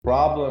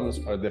problems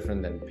are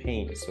different than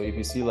pain. So if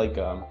you see like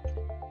a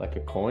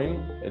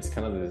coin, it's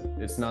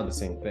not the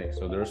same thing.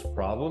 So there's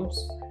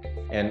problems,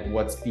 and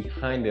what's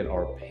behind it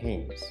are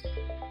pains.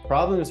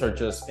 Problems are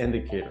just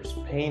indicators.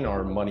 Pain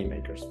are money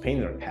makers.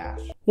 Pain are cash.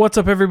 What's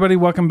up, everybody?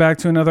 Welcome back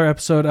to another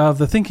episode of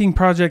The Thinking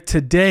Project.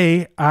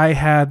 Today, I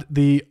had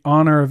the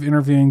honor of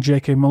interviewing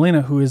J.K.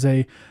 Molina, who is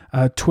a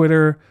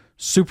Twitter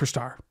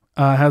superstar.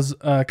 Has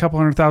a couple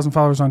 100,000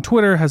 followers on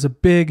Twitter, has a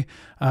big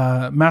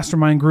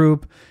mastermind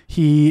group.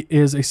 He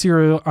is a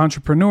serial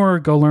entrepreneur.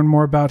 Go learn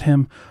more about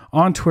him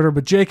on Twitter.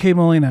 But J.K.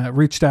 Molina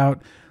reached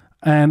out,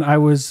 and I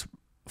was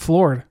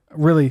floored.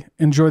 Really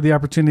enjoyed the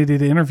opportunity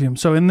to interview him.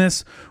 So in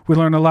this, we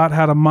learn a lot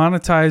how to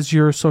monetize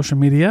your social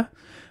media,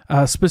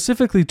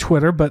 specifically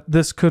Twitter, but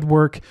this could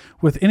work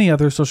with any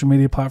other social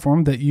media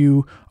platform that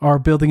you are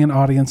building an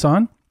audience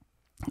on.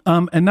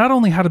 And not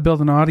only how to build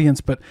an audience,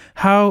 but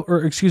how to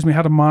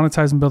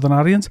monetize and build an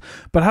audience,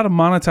 but how to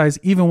monetize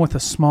even with a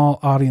small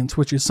audience,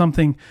 which is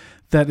something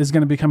that is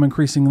going to become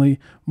increasingly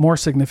more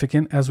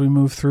significant as we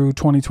move through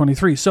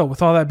 2023. So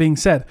with all that being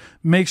said,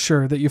 make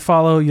sure that you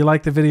follow, you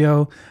like the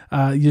video,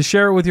 you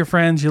share it with your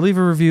friends, you leave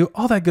a review,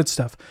 all that good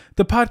stuff.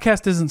 The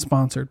podcast isn't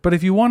sponsored, but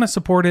if you want to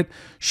support it,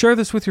 share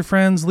this with your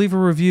friends, leave a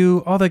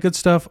review, all that good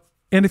stuff.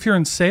 And if you're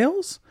in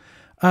sales,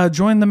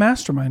 join the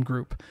mastermind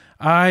group.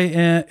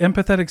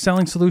 Empathetic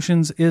Selling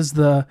Solutions is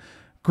the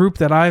group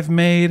that I've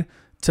made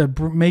to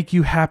make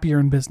you happier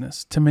in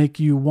business, to make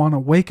you want to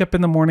wake up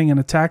in the morning and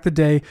attack the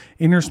day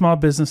in your small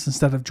business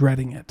instead of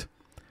dreading it.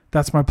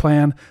 That's my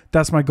plan.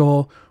 That's my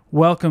goal.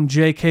 Welcome,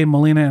 J.K.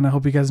 Molina, and I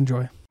hope you guys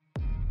enjoy.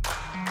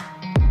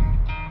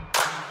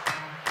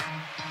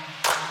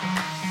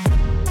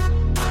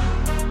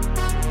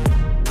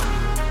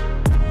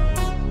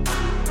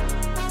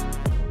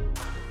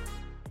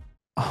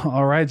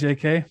 All right,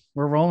 JK,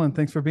 we're rolling.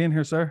 Thanks for being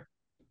here, sir.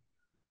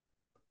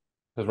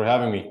 Thanks for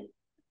having me.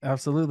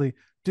 Absolutely.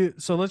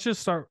 Dude, so let's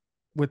just start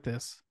with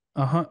this.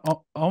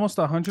 Almost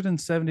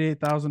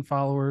 178,000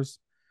 followers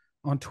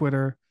on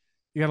Twitter.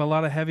 You got a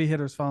lot of heavy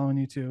hitters following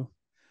you too.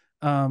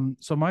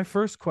 So my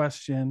first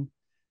question,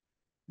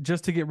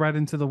 just to get right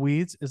into the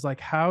weeds, is like,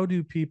 how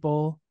do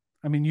people,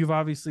 I mean, you've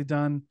obviously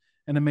done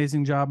an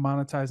amazing job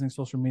monetizing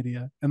social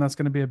media, and that's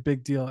going to be a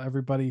big deal.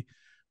 Everybody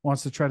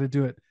wants to try to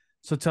do it.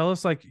 So tell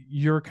us like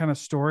your kind of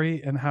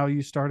story and how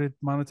you started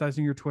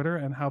monetizing your Twitter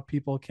and how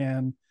people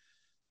can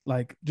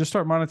like just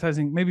start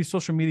monetizing maybe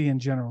social media in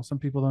general. Some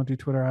people don't do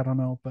Twitter. I don't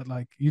know, but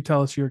like you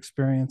tell us your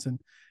experience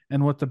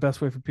and what the best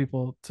way for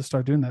people to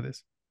start doing that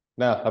is.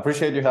 No, I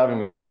appreciate you having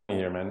me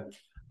here, man.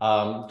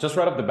 Just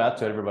right off the bat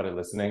to everybody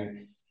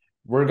listening,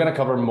 we're going to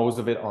cover most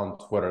of it on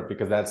Twitter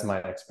because that's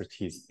my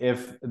expertise.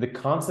 If the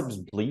concepts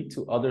bleed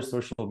to other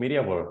social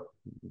media, well,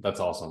 that's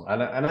awesome.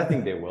 And I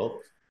think they will.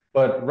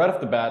 But right off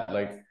the bat,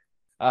 like,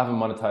 I haven't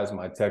monetized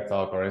my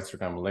TikTok or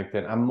Instagram or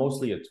LinkedIn. I'm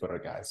mostly a Twitter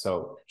guy.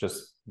 So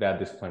just that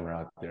disclaimer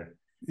out there.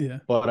 Yeah.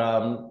 But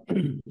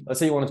let's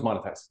say you want to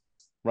monetize,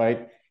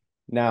 right?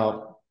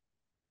 Now,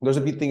 there's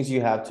a few things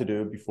you have to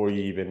do before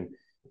you even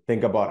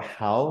think about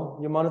how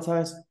you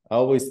monetize. I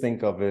always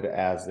think of it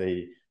as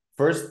a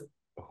first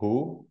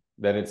who,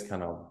 then it's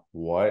kind of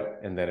what,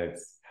 and then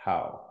it's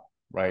how,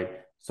 right?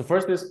 So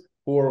first is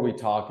who are we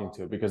talking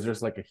to? Because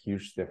there's like a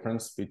huge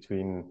difference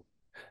between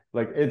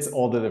like it's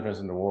all the difference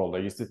in the world. I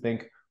used to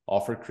think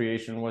offer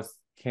creation was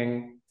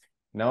king.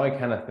 Now I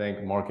kind of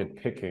think market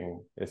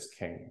picking is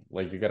king.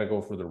 Like you got to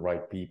go for the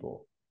right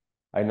people.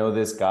 I know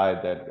this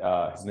guy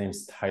that his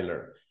name's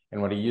Tyler.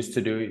 And what he used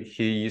to do,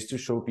 he used to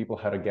show people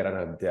how to get out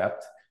of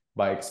debt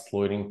by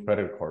exploiting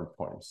credit card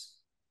points.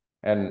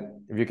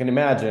 And if you can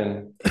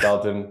imagine,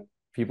 Dalton,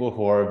 people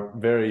who are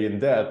very in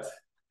debt,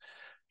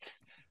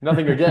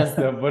 nothing against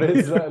them, but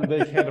it's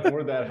they can't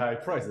afford that high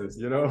prices,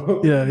 you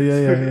know? Yeah.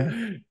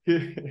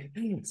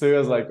 So he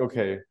was like,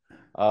 okay,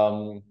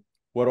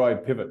 what do I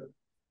pivot?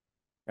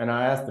 And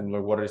I asked him,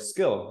 like, what is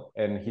skill?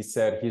 And he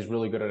said he's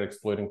really good at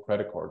exploiting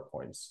credit card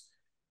points.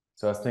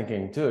 So I was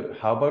thinking, dude,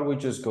 how about we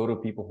just go to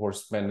people who are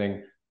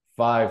spending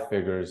 5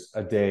 figures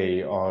a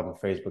day on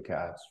Facebook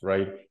ads,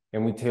 right?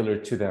 And we tailor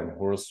to them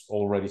who are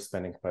already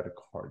spending credit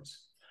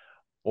cards.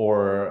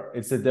 Or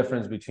it's the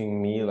difference between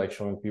me like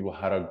showing people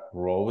how to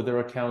grow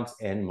their accounts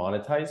and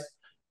monetize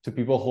to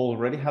people who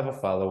already have a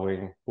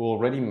following, who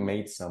already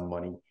made some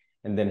money,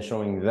 and then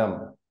showing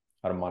them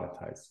how to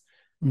monetize.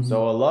 Mm-hmm.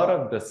 So a lot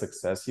of the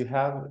success you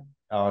have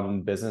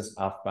on business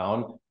I've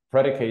found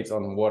predicates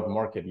on what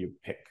market you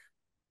pick.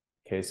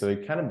 Okay, so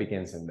it kind of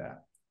begins in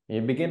that.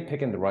 You begin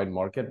picking the right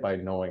market by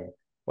knowing,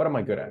 what am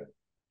I good at?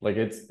 Like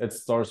it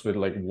starts with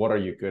like, what are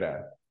you good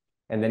at?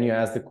 And then you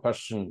ask the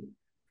question,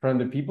 from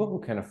the people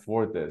who can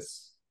afford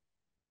this,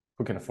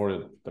 who can afford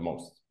it the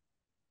most,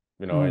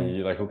 you know, and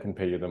you like, who can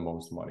pay you the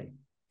most money.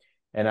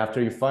 And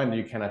after you find it,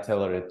 you cannot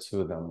tailor it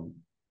to them.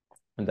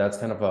 And that's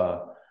kind of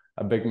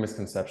a big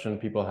misconception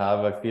people have,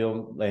 I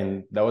feel.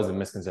 And that was a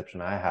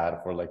misconception I had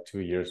for like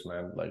 2 years,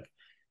 man. Like,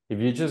 if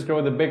you just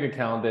grow the big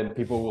account, then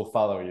people will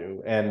follow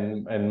you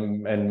and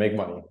make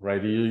money,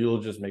 right?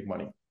 You'll just make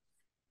money.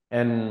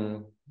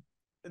 And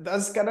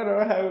that's kind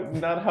of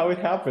not how it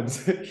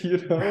happens.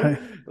 Right.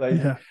 Like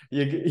Yeah.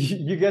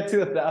 you get to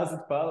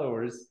 1,000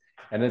 followers,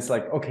 and it's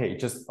like, okay,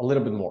 just a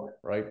little bit more,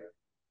 right?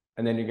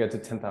 And then you get to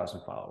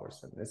 10,000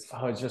 followers, and it's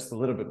just a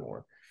little bit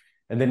more.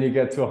 And then you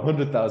get to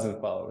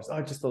 100,000 followers,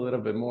 just a little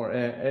bit more.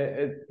 And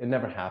it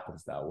never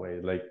happens that way.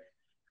 Like,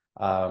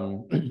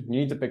 you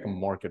need to pick a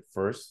market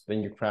first,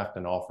 then you craft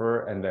an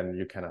offer, and then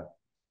you kind of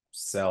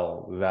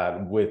sell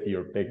that with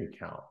your big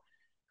account.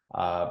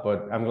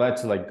 But I'm glad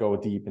to like go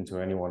deep into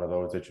any one of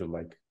those that you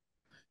like.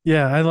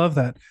 Yeah, I love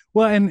that.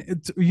 Well, and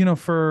it's,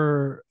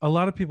 for a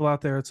lot of people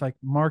out there, it's like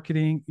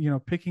marketing,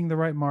 picking the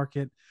right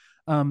market.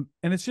 And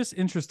it's just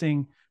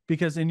interesting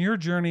because in your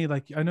journey,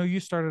 like I know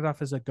you started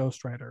off as a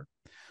ghostwriter.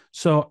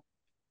 So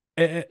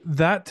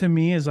that to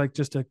me is like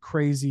just a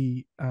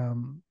crazy,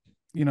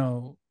 you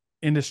know,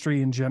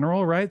 industry in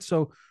general, right?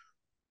 So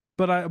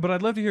but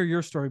I'd love to hear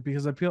your story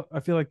because I feel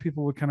like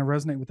people would kind of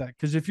resonate with that.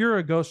 Because if you're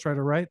a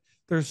ghostwriter, right,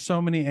 there's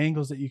so many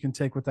angles that you can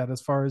take with that,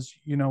 as far as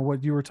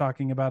what you were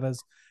talking about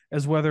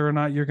as whether or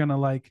not you're gonna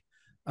like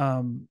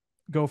um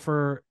go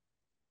for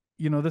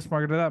this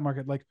market or that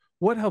market. Like,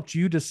 what helped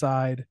you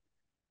decide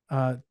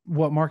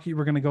what market you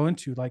were going to go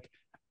into? Like,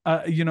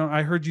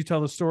 I heard you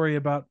tell the story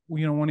about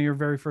one of your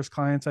very first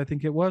clients, I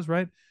think it was,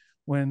 right,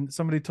 when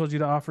somebody told you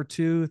to offer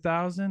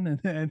 2,000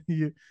 and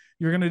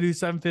you're going to do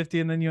 750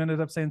 and then you ended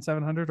up saying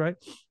 700, right?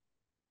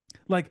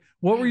 Like,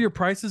 what were your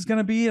prices going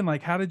to be, and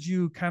like how did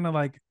you kind of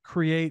like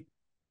create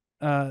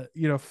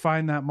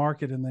find that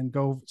market and then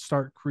go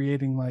start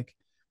creating like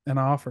an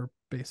offer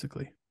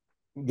basically?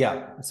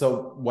 Yeah.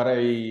 So what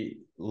I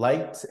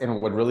liked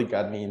and what really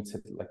got me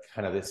into like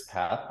kind of this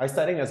path, I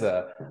started as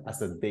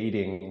a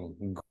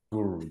dating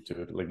guru,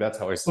 dude. Like that's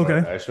how I Okay.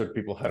 started. I showed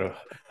people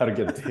how to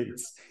get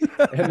dates,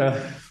 and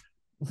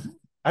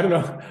I don't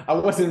know, I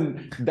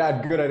wasn't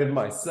that good at it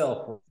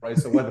myself, right?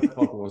 So what the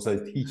fuck was I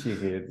teaching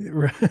it?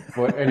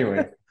 But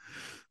anyway,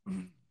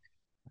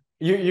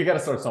 you got to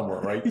start somewhere,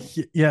 right?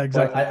 Yeah, But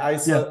exactly. I Yeah.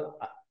 saw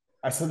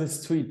I saw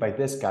this tweet by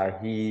this guy,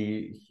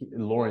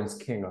 Lawrence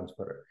King on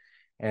Twitter,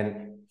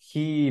 and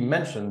he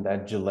mentioned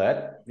that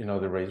Gillette,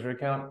 the razor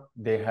account,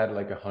 they had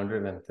like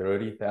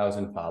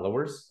 130,000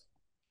 followers,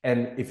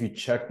 and if you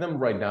check them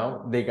right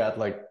now, they got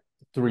like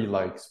 3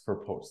 likes per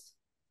post.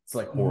 It's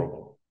like Mhm.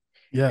 horrible.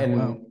 Yeah. Wow.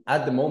 And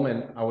at the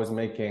moment, I was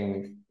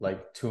making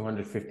like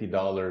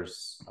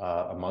 $250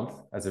 a month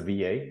as a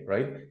VA,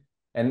 right?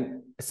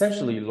 And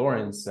essentially,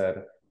 Lawrence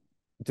said,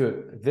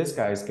 dude, this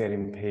guy's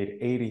getting paid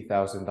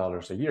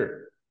 $80,000 a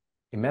year.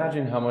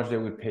 Imagine how much they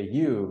would pay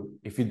you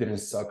if you didn't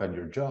suck at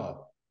your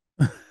job.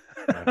 I'm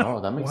like, oh,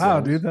 that makes Wow,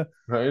 dude. sense,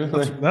 right?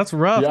 That's Like, that's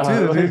rough yeah,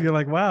 too, dude. like You're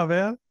like, wow,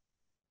 man.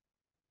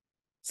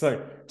 it's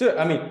like, dude,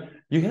 I mean,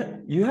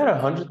 you had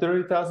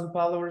 130,000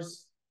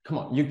 followers. Come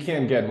on, you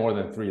can't get more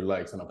than 3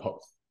 likes on a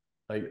post.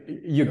 Like,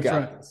 you That's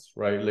right. got this,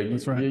 right? Like,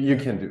 That's right. you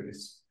Yeah. can do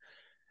this.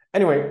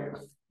 Anyway,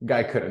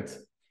 guy couldn't.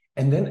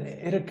 And then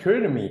it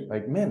occurred to me,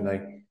 like, man,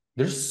 like,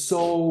 there's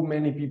so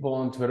many people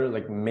on Twitter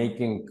like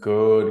making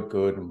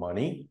good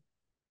money,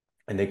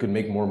 and they could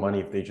make more money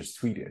if they just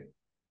tweeted,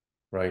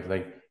 right?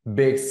 Like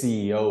big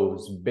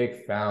CEOs,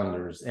 big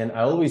founders. And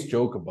I always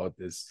joke about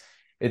this.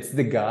 It's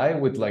the guy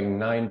with like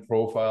 9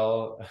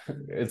 profile.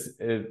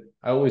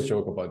 I always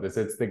joke about this.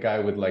 It's the guy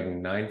with like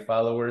 9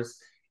 followers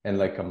and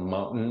like a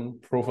mountain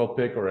profile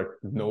pic or a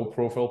no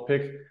profile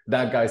pic.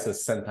 That guy's a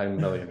centime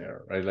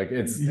millionaire, right? Like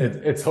it's Yeah. it's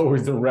it's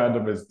always the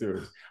randomest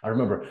dudes. I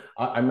remember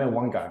I met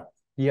one guy.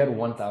 He had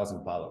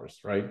 1,000 followers,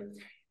 right?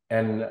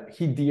 And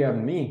he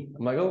DM'd me.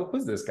 I'm like, oh,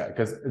 who's this guy?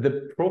 Because the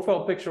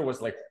profile picture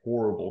was like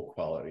horrible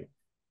quality.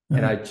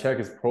 And Uh-huh. I check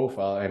his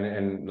profile,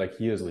 and like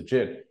he is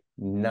legit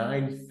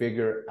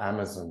 9-figure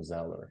Amazon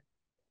seller.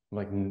 I'm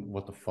like,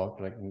 what the fuck?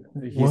 Like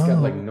he's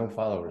got like Whoa. no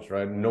followers,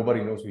 right?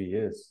 Nobody knows who he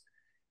is.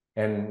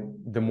 And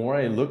the more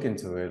I look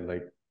into it,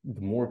 like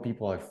the more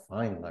people I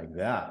find like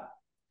that.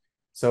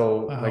 So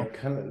Wow. like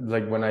kind of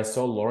like when I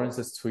saw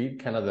Lawrence's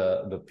tweet, kind of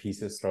the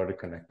pieces started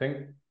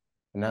connecting.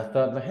 And I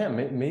thought, like, hey,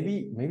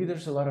 maybe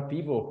there's a lot of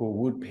people who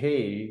would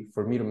pay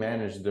for me to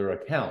manage their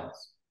accounts,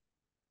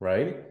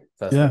 right? So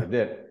that's what Yeah. I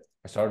did.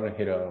 I started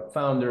hitting up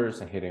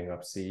founders and hitting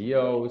up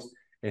CEOs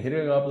and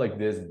hitting up like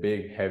this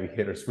big heavy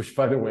hitters, which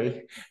by the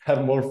way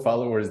had more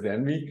followers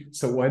than me.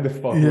 So why the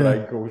fuck would Yeah. I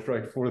go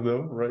right for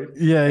them, right?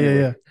 Yeah. Yeah.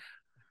 Anyway,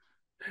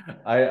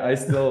 Yeah. I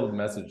still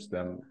messaged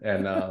them,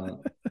 and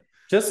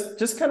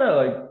just kind of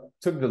like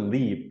took the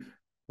leap,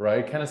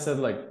 right? Kind of said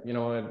like,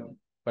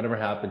 whatever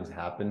happens,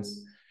 happens.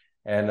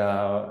 And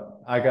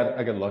I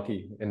got lucky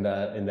in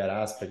that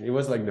aspect. It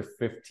was like the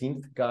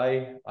 15th guy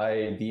I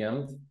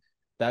DM'd.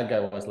 That guy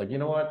was like, you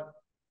know what?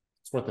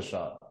 It's worth a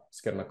shot.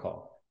 Let's get him a call.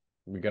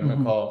 We get him a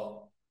Hmm.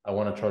 call. I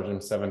want to charge him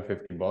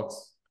 $750.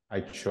 I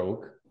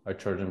choke. I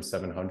charge him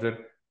 700.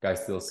 Guy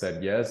still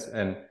said yes.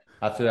 And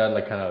after that,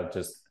 like kind of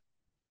just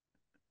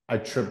I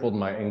tripled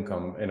my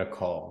income in a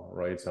call,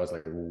 right? So I was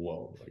like,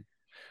 whoa, like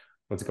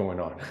what's going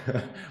on?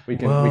 we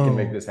can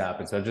make Whoa. this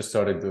happen. So I just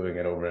started doing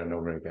it over and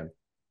over again.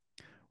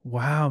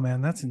 Wow,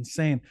 man, that's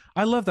insane.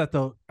 I love that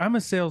though. I'm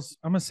a sales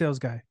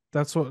guy.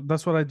 That's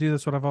what I do.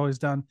 That's what I've always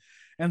done.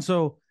 And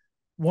so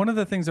one of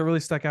the things that really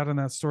stuck out in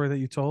that story that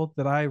you told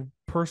that I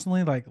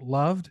personally like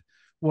loved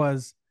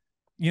was,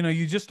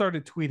 you just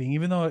started tweeting,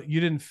 even though you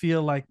didn't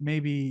feel like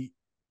maybe,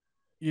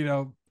 you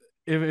know,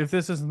 if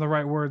this isn't the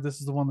right word,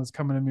 this is the one that's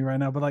coming to me right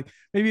now. But like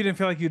maybe you didn't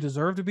feel like you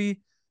deserved to be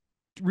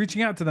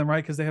reaching out to them,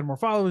 right? Because they had more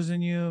followers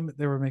than you,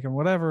 they were making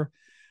whatever.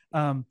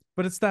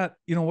 But it's that,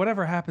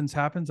 whatever happens,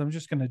 happens. I'm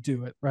just gonna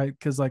do it, right?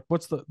 Because like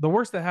what's the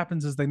worst that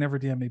happens is they never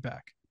DM me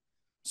back.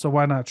 So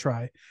why not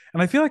try?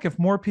 And I feel like if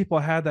more people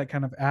had that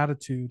kind of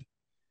attitude,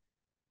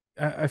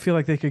 I feel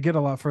like they could get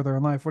a lot further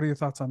in life. What are your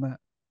thoughts on that?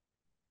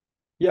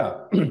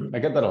 Yeah, I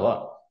get that a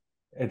lot.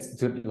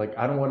 Like,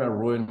 I don't want to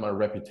ruin my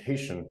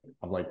reputation.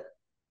 I'm like,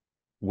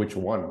 which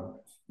one?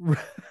 Right,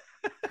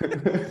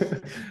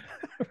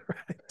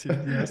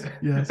 dude. Yes,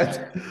 yes.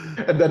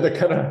 And then that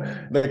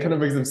kind of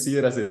makes them see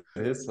it as it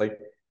is. Like,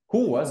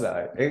 who was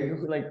I?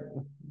 Like,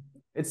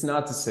 it's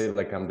not to say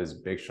like I'm this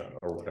big shot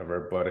or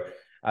whatever, but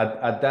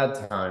at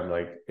that time,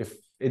 like if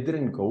it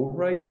didn't go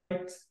right,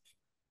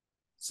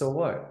 so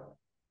what?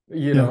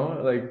 Yeah.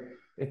 Like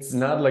it's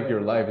not like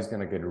your life is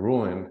gonna get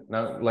ruined.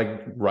 Now,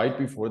 like right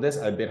before this,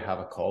 I did have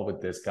a call with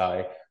this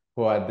guy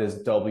who had this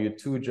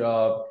W-2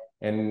 job,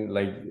 and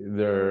like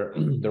their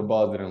their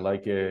boss didn't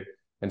like it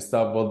and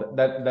stuff. Well,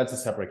 that's a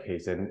separate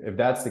case. And if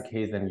that's the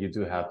case, then you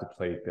do have to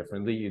play it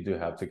differently. You do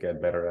have to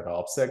get better at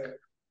OPSEC.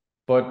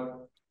 But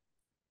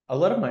a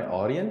lot of my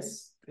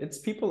audience, it's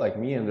people like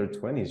me in their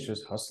 20s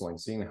just hustling,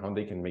 seeing how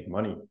they can make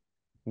money.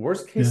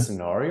 Worst case Yeah.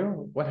 scenario,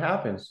 what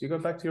happens? You go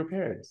back to your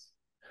parents,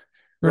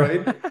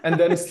 Right. right? And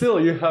then still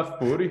you have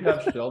food, you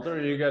have shelter,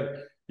 you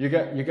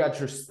got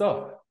your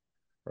stuff,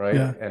 right?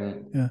 Yeah. And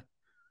Yeah.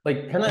 like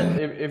kind of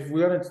if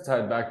we wanted to tie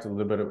it back to a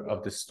little bit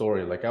of the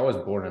story, like I was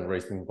born and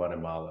raised in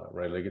Guatemala,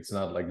 right? Like it's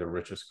not like the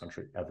richest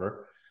country ever.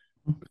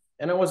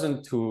 And I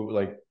wasn't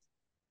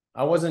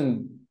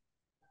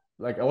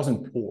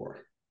poor,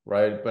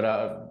 right? But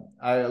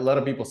a lot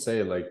of people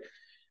say like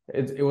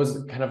it was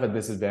kind of a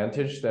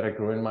disadvantage that I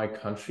grew in my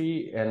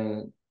country,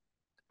 and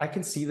I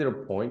can see their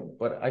point,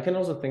 but I can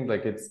also think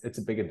like it's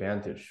a big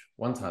advantage.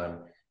 One time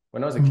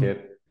when I was a Mhm. kid,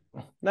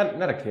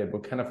 not a kid,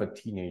 but kind of a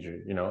teenager,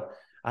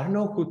 I don't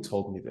know who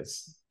told me this.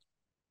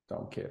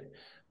 Dumb kid.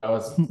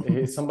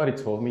 Somebody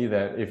told me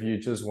that if you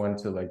just went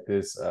to like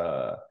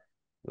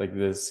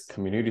this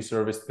community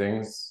service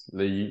things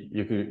that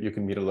you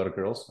can meet a lot of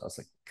girls. I was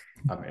like,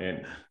 I'm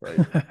in,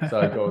 right? So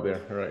I go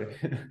there, right?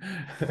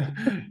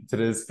 To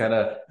this kind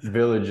of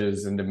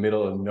villages in the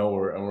middle of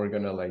nowhere, and we're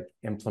gonna like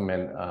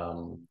implement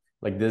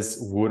like this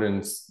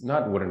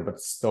not wooden, but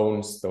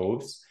stone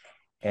stoves,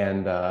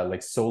 and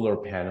like solar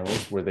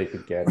panels where they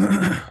could get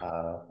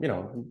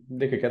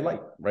they could get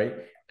light, right?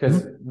 Because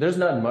there's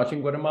not much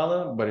in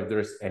Guatemala, but if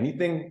there's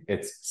anything,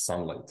 it's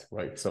sunlight,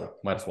 right? So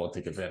might as well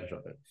take advantage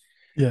of it.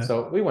 Yeah. So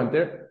we went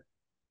there,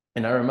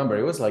 and I remember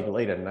it was like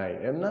late at night,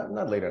 and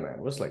not late at night.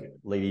 It was like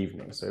late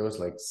evening, so it was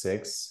like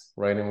 6,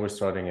 right? And we're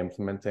starting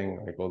implementing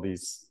like all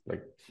these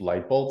like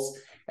light bulbs,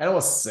 and I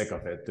was sick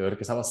of it, dude,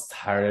 because I was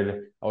tired,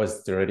 I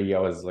was dirty,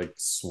 I was like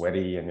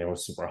sweaty, and it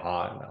was super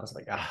hot, and I was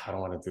like, I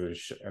don't want to do this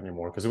shit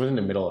anymore because it was in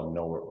the middle of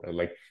nowhere,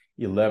 like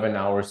 11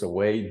 hours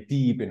away,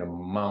 deep in a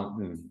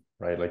mountain,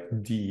 right? Like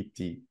deep,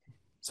 deep.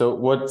 So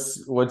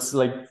what's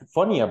like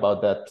funny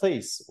about that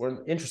place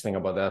or interesting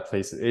about that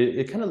place,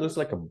 it kind of looks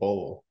like a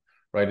bowl,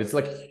 right? It's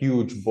like a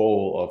huge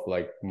bowl of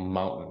like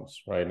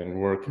mountains, right? And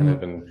we're kind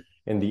of Mhm.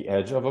 in the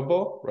edge of a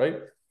bowl, right?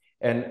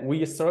 And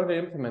we started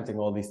implementing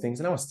all these things,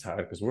 and I was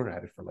tired because we were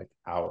at it for like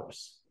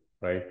hours,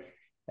 right?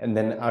 And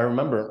then I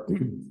remember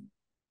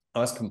I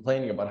was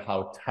complaining about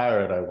how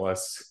tired I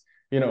was,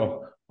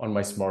 on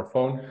my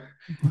smartphone.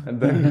 And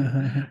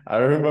then I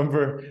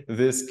remember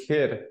this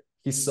kid,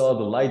 he saw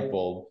the light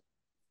bulb,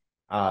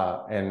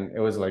 and it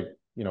was like,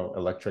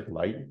 electric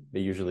light. They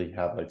usually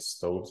have like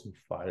stoves and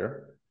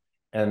fire.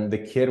 And the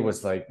kid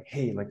was like,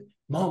 hey, like,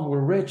 mom,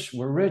 we're rich.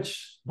 We're rich.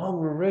 Mom,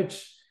 we're rich.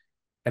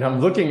 And I'm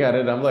looking at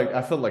it. I'm like,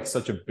 I felt like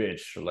such a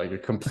bitch,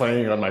 like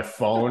complaining on my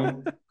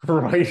phone,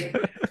 right?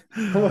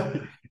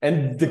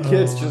 And the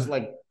kid's just Oh.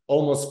 like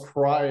almost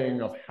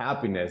crying of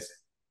happiness.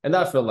 And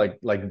that felt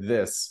like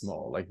this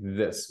small,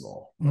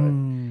 right?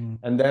 Mm.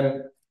 And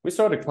then we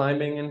started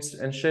climbing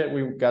and shit.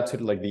 We got to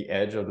like the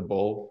edge of the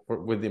bowl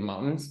with the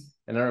mountains.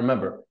 And I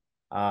remember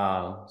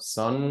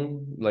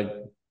sun, like,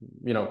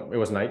 it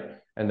was night.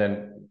 And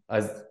then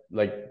as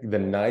like the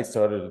night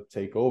started to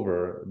take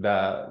over,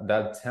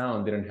 that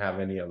town didn't have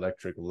any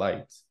electric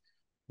lights.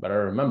 But I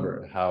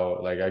remember how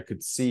like I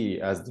could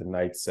see as the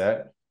night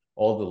set,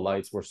 all the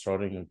lights were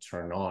starting to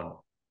turn on,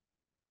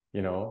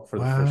 for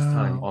the first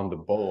time Wow. on the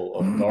bowl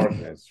of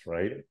darkness,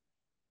 right?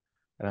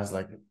 And I was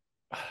like,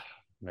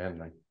 man,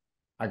 like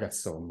I got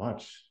so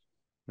much.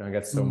 I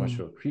got so much Mm.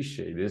 to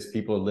appreciate. There's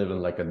people living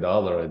like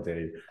 $1 a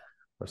day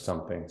or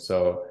something.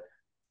 So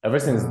ever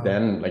since Wow.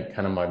 then, like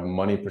kind of my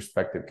money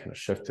perspective kind of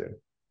shifted.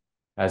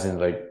 As in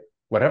like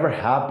whatever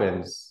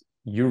happens,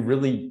 you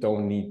really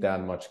don't need that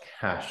much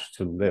cash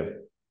to live.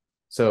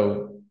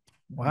 So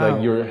like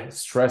Wow. your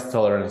stress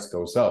tolerance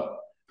goes up,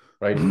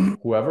 right?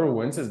 Whoever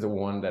wins is the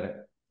one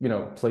that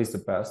place the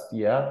best,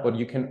 yeah, but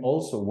you can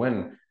also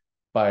win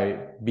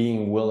by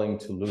being willing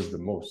to lose the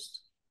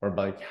most, or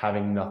by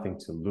having nothing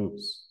to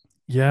lose,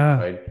 Yeah.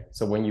 right?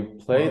 So when you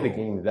play the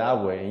game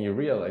that way and you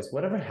realize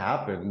whatever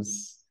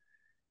happens,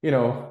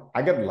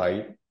 I got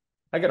light,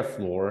 I got a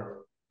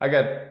floor, I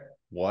got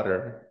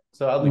water,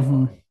 so I'll be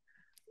Mhm. fine.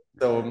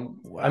 So,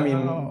 I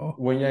mean, Wow.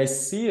 when I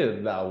see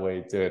it that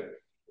way, dude,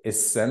 is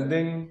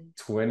sending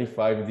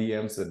 25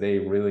 DMs a day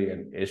really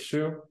an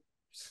issue?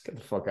 Just get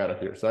the fuck out of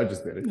here. So I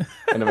just did it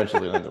and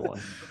eventually landed one.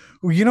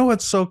 Well, you know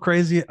what's so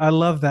crazy? I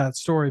love that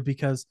story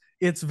because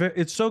it's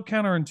so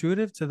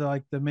counterintuitive to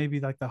the maybe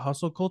like the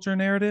hustle culture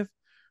narrative,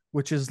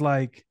 which is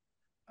like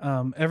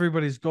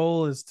everybody's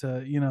goal is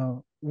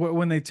to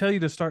when they tell you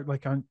to start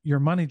like on your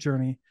money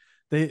journey,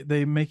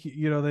 they make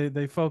you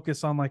they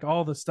focus on like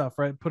all the stuff,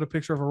 right? Put a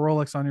picture of a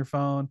Rolex on your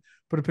phone,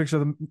 put a picture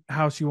of the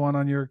house you want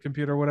on your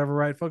computer, whatever,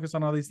 right? Focus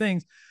on all these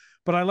things.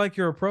 But I like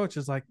your approach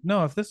is like,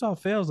 no, if this all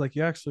fails, like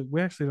we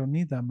actually don't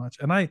need that much.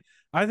 And I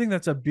think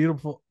that's a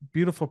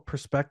beautiful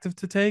perspective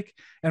to take,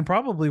 and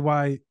probably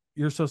why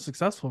you're so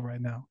successful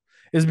right now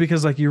is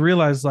because like you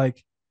realize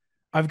like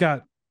I've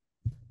got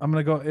I'm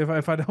gonna go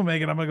if I don't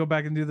make it, I'm gonna go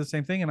back and do the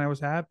same thing. And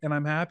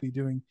I'm happy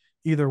doing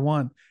either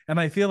one. And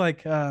I feel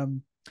like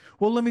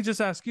well, let me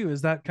just ask you,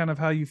 is that kind of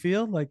how you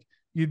feel? Like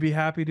you'd be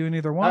happy doing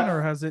either one,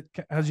 or I,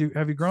 have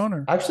you grown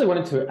or I actually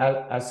wanted to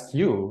ask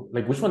you,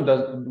 like, which one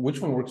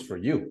works for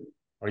you?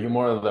 Are you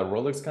more of the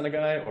Rolex kind of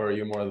guy, or are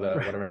you more of the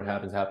whatever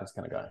happens, happens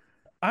kind of guy?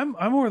 I'm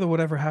more the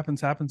whatever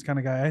happens kind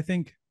of guy. I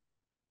think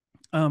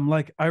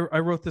like I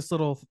wrote this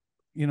little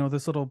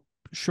this little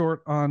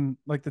short on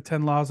like the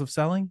 10 laws of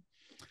selling.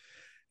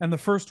 And the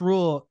first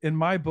rule in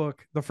my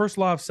book, the first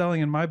law of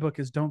selling in my book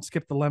is don't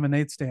skip the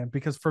lemonade stand,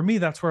 because for me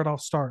that's where it all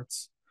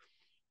starts,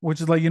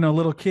 which is like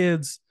little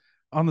kids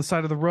on the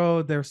side of the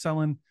road, they're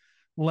selling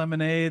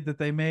lemonade that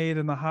they made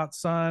in the hot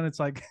sun. It's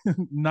like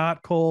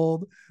not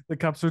cold, the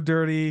cups are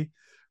dirty,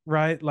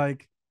 right?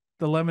 Like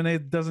the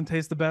lemonade doesn't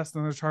taste the best,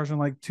 and they're charging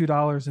like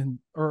 $2 and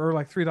or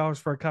like $3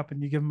 for a cup,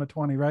 and you give them a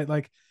 20, right?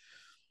 Like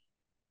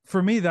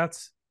for me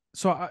that's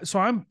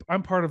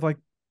I'm part of like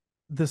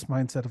this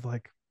mindset of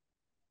like,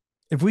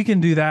 if we can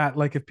do that,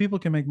 like if people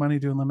can make money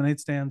doing lemonade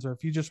stands, or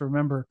if you just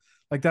remember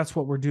like that's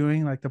what we're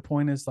doing, like the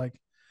point is like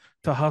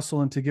to hustle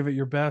and to give it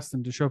your best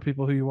and to show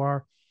people who you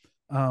are,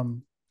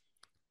 um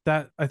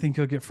that I think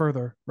you'll get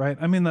further, right?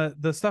 I mean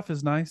the stuff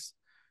is nice,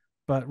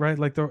 but right,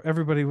 like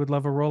everybody would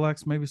love a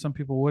Rolex, maybe some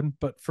people wouldn't,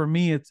 but for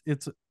me it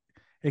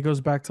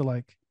goes back to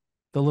like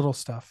the little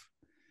stuff,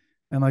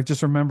 and like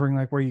just remembering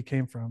like where you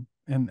came from,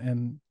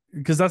 and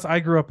because that's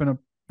I grew up in a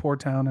poor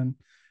town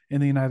in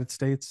the United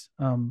States,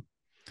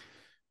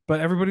 but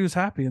everybody was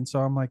happy, and so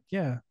I'm like,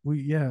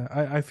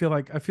 I feel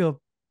like I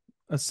feel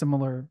a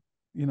similar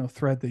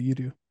thread that you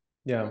do.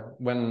 Yeah,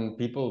 when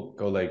people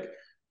go like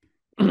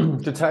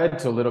to tie it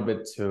to a little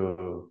bit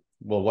to,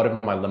 well, what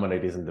if my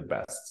lemonade isn't the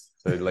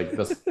best? So it like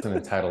doesn't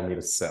entitle me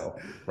to sell,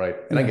 right?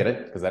 And I Yeah. get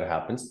it because that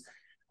happens.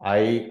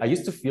 I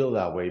used to feel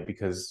that way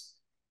because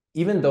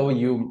even though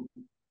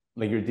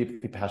you're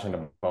deeply passionate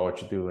about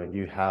what you do and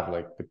you have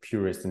like the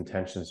purest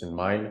intentions in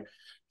mind,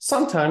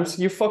 sometimes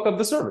you fuck up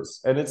the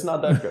service and it's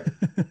not that good,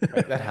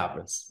 right? That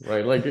happens,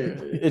 right? Like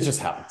it just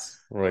happens,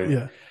 right?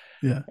 Yeah.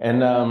 Yeah.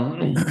 And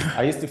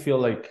I used to feel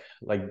like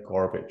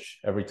garbage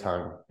every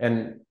time.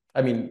 And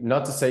I mean,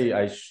 not to say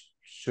I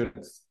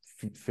shouldn't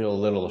feel a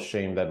little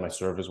ashamed that my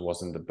service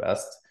wasn't the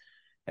best.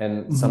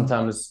 And Hmm.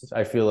 sometimes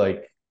I feel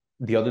like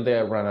the other day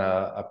I ran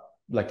a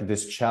like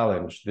this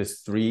challenge,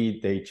 this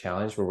 3-day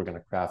challenge where we're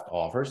going to craft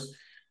offers.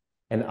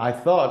 And I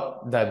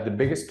thought that the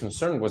biggest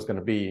concern was going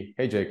to be,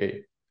 hey,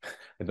 JK,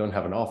 I don't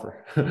have an offer,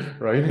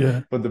 right?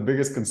 Yeah. But the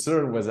biggest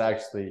concern was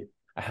actually,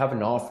 I have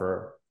an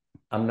offer.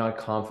 I'm not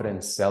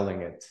confident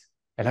selling it.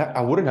 And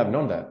I wouldn't have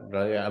known that,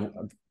 right?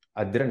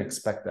 I didn't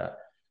expect that.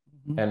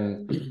 Mhm.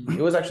 And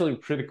it was actually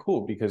pretty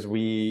cool because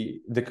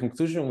the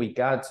conclusion we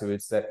got to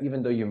is that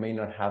even though you may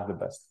not have the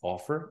best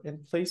offer in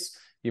place,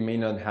 you may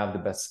not have the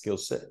best skill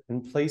set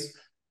in place,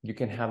 you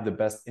can have the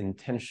best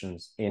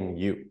intentions in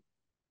you.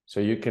 So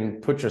you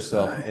can put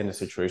yourself in a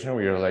situation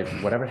where you're like,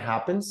 whatever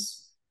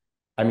happens,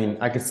 I mean,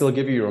 I can still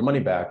give you your money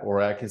back,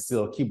 or I can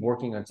still keep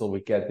working until we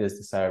get this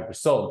desired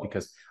result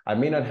because I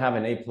may not have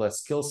an A+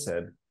 skill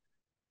set,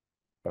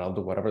 but I'll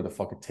do whatever the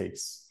fuck it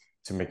takes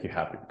to make you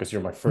happy because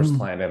you're my first Mm.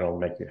 client and it'll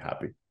make you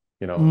happy.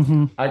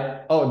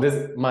 Mhm. This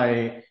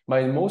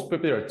my most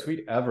popular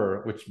tweet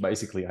ever, which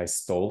basically I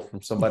stole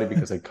from somebody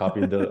because I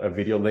copied a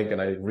video link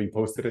and I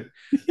reposted it.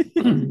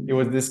 It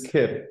was this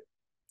kid.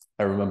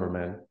 I remember,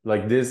 man.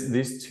 Like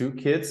these two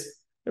kids,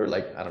 they were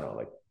like, I don't know,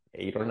 like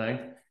 8 or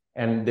 9,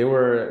 and they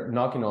were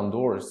knocking on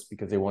doors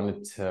because they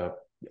wanted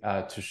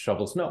to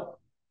shovel snow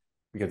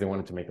because they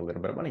wanted to make a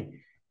little bit of money.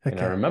 And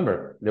Heck I yeah.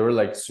 remember they were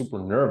like super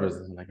nervous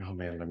and like, oh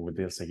man, like would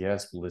they say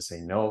yes? Will they say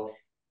no?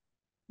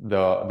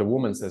 The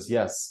woman says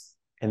yes,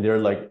 and they're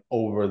like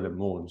over the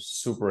moon,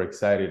 super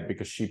excited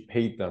because she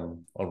paid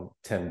them $10.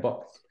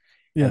 And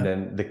Yeah.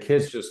 then the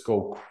kids just go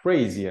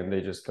crazy and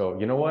they just go,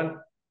 you know what?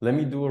 Let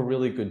me do a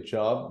really good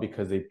job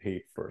because they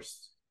paid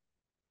first.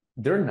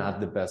 they're not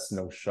the best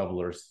snow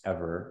shovelers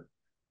ever,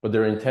 but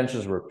their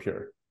intentions were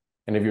pure.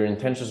 And if your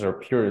intentions are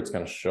pure, it's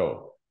going to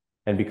show.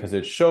 And because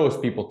it shows,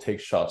 people take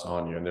shots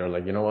on you and they're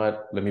like, you know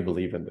what? Let me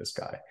believe in this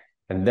guy.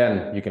 And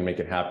then you can make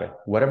it happen.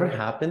 Whatever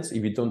happens,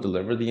 if you don't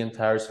deliver the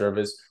entire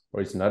service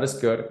or it's not as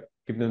good,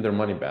 give them their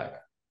money back,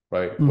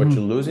 right? Mm-hmm. What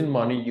you lose in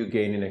money, you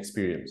gain in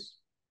experience.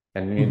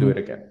 And then you do it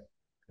again.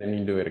 Then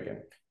you do it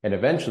again. And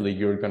eventually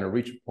you're going to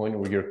reach a point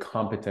where you're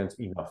competent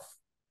enough.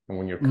 And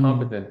when you're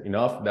competent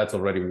enough, that's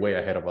already way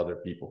ahead of other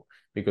people.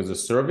 Because the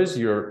service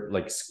you're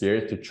like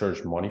scared to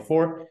charge money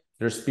for,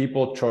 there's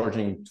people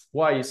charging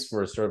twice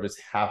for a service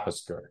half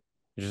as good.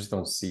 You just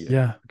don't see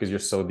it because you're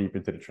so deep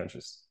into the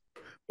trenches.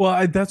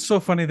 Well, that's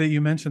so funny that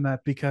you mentioned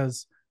that,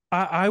 because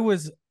I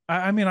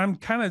mean, I'm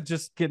kind of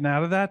just getting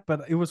out of that,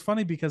 but it was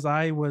funny because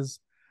I was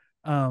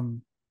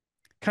kind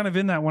of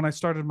in that when I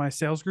started my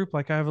sales group.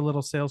 Like I have a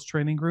little sales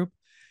training group,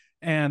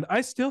 and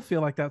I still feel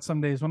like that some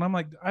days when I'm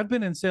like, I've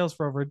been in sales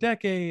for over a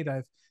decade.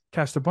 I've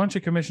cashed a bunch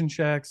of commission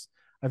checks.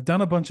 I've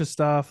done a bunch of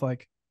stuff,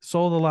 like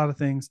sold a lot of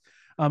things.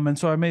 And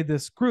so I made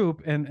this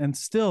group and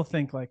still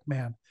think like,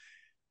 man,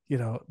 you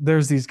know,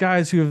 there's these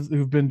guys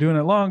who've been doing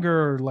it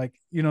longer, or like,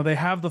 you know, they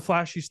have the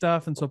flashy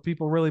stuff. And so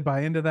people really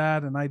buy into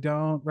that and I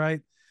don't,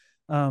 right.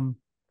 And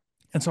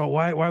so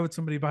why would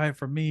somebody buy it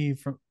from me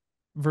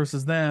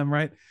versus them,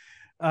 right?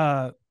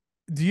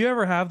 Do you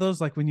ever have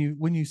those, like when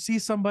you see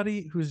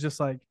somebody who's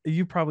just like,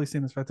 you've probably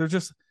seen this, right? They're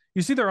just,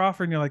 you see their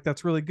offer and you're like,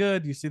 that's really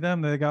good. You see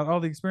them, they got all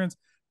the experience,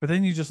 but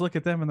then you just look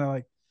at them and they're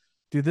like,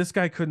 dude, this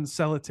guy couldn't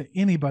sell it to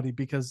anybody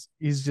because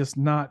he's just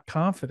not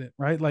confident,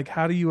 right? Like,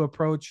 how do you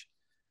approach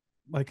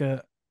like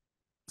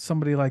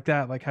somebody like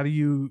that? Like, how do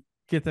you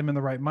get them in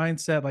the right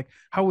mindset? Like,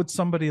 how would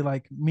somebody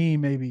like me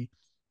maybe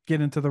get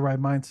into the right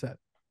mindset?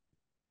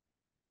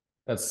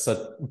 That's such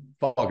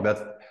fuck.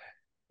 That's,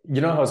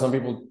 you know how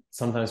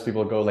sometimes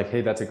people go like,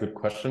 hey, that's a good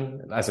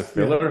question as a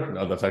filler.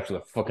 No, that's actually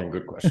a fucking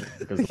good question,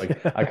 because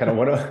like I kind of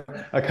want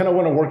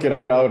to work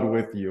it out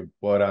with you,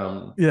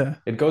 but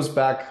it goes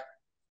back.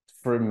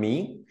 For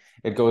me,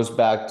 it goes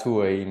back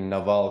to a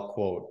Naval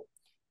quote.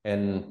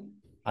 And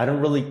I don't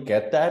really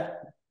get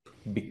that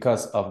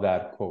because of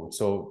that quote.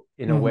 So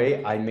in a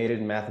way, I made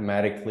it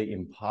mathematically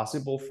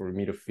impossible for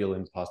me to feel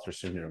imposter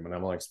syndrome. And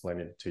I'm going to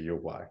explain it to you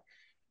why.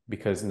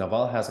 Because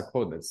Naval has a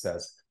quote that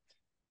says,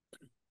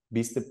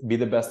 be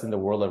the best in the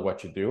world at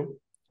what you do.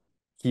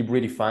 Keep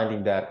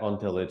redefining that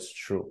until it's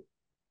true.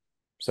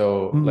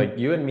 So like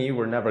you and me,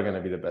 we're never going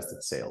to be the best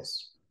at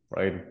sales.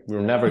 Right?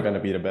 We're never going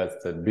to be the best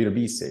at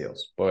B2B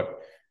sales, but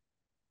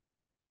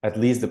at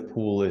least the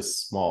pool is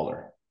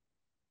smaller.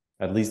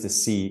 At least the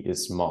sea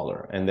is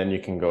smaller. And then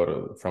you can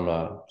go from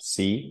a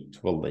sea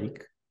to a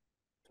lake,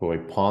 to a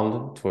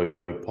pond, to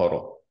a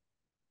puddle.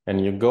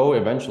 And you go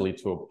eventually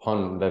to a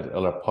pond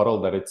or a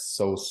puddle that it's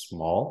so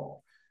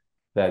small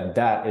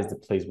that is the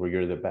place where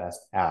you're the best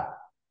at.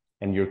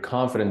 And you're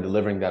confident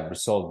delivering that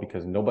result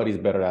because nobody's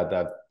better at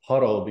that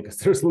puddle, because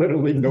there's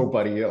literally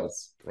nobody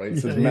else, right?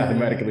 So it's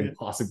mathematically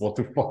impossible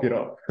to fuck it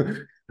up.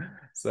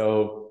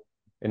 So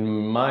in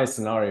my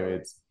scenario,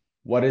 it's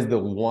what is the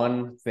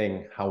one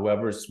thing,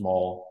 however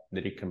small,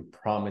 that you can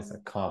promise a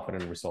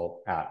confident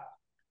result at?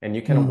 And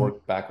you can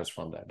work backwards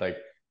from that. Like,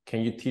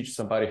 can you teach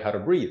somebody how to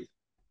breathe?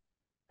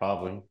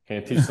 Probably.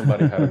 Can you teach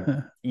somebody how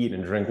to eat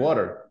and drink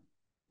water?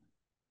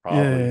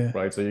 Probably,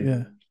 right? So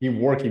you keep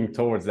working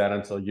towards that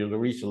until you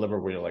reach a level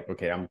where you're like,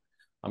 okay,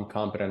 I'm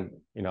competent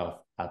enough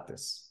at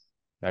this,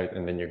 right?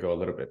 And then you go a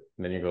little bit,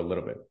 and then you go a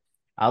little bit.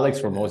 Alex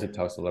Hormozi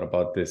talks a lot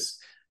about this.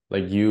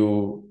 Like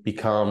you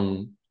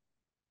become.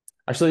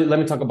 Actually, let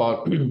me talk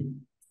about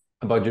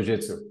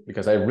jiu-jitsu,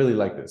 because I really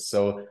like this.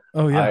 So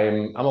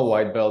I'm a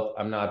white belt.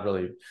 I'm not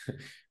really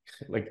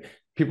like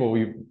people.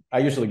 I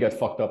usually get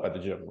fucked up at the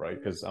gym, right?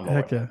 Because I'm a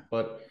white belt.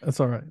 But that's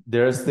all right.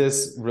 There's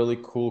this really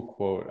cool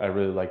quote I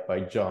really like by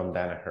John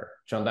Danaher.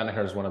 John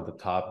Danaher is one of the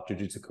top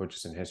jiu-jitsu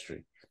coaches in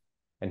history.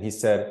 And he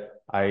said,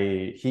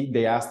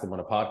 they asked him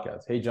on a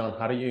podcast, hey, John,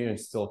 how do you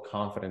instill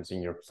confidence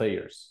in your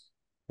players?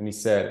 And he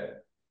said,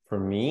 for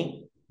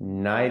me,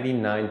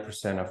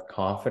 99% of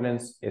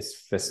confidence is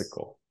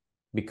physical,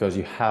 because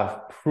you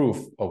have proof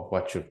of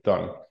what you've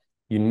done.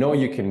 You know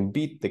you can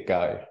beat the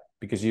guy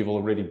because you've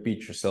already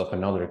beat yourself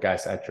and other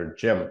guys at your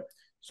gym.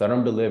 So I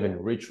don't believe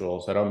in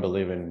rituals. I don't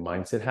believe in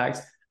mindset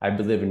hacks. I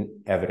believe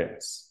in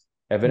evidence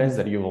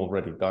that you've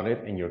already done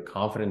it and you're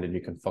confident that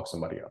you can fuck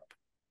somebody up.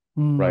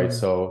 Right?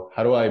 So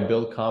how do I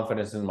build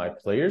confidence in my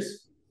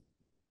players?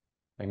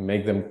 I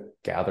make them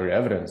gather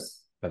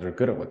evidence that they're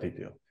good at what they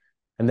do.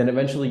 And then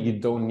eventually you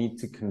don't need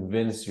to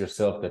convince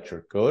yourself that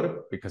you're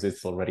good, because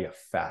it's already a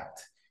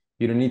fact.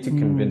 You don't need to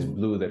convince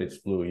blue that it's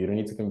blue. You don't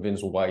need to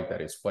convince white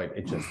that it's white.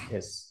 It just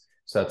is.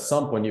 So at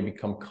some point you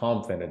become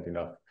competent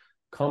enough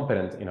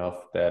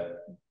that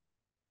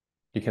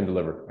you can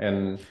deliver.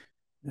 And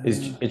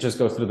it just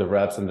goes through the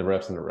reps and the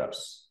reps and the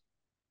reps.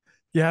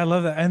 Yeah, I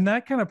love that. And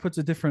that kind of puts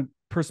a different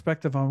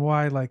perspective on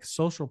why like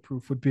social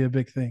proof would be a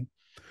big thing,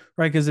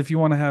 right? Because if you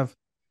want to have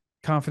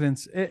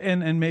confidence,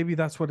 and maybe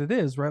that's what it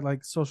is, right?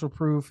 Like social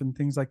proof and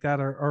things like that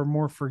are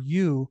more for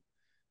you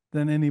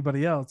than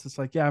anybody else. It's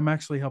like, yeah, I'm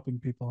actually helping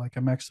people. Like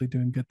I'm actually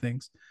doing good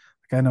things.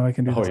 Like I know I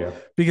can do Oh this yeah.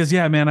 because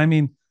yeah, man, I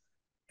mean,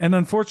 and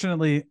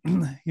unfortunately,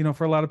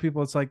 for a lot of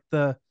people, it's like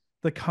the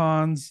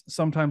cons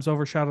sometimes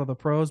overshadow the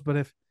pros. But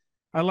if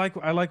I like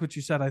what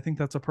you said, I think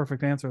that's a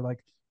perfect answer.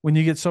 Like when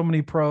you get so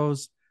many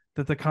pros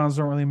that the cons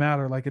don't really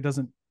matter, like it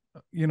doesn't,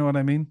 you know what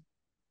I mean?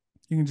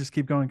 You can just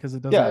keep going because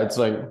it Yeah, doesn't. it's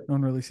like, No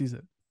one really sees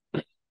it.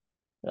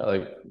 yeah,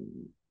 like,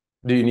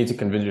 do you need to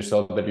convince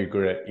yourself that you're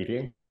good at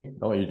eating?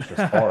 No, you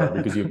just are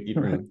because you've Right.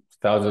 eaten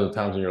thousands of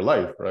times in your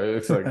life, right?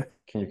 It's like, Right.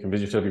 can you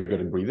convince yourself you're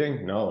good at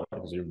breathing? No,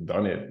 because you've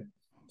done it.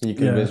 Can you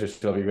Yeah. convince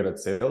yourself you're good at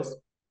sales?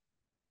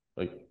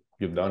 Like,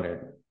 you've done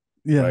it,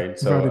 Yeah. right?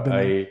 You've already So been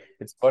there.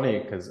 it's funny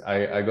because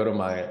I go to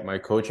my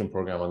coaching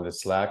program on the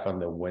Slack on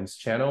the Wins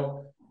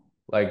channel.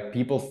 Like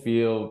people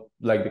feel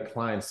like the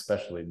clients,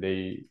 especially,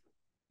 they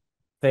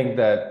think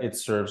that it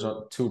serves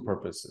on two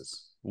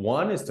purposes.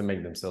 One is to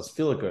make themselves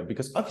feel good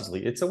because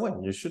obviously it's a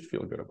win. You should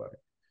feel good about it.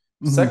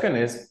 Hmm. Second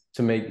is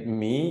to make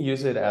me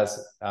use it as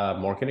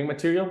marketing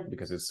material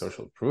because it's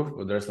social proof.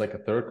 But there's like a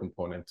third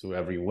component to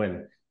every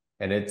win.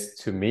 And it's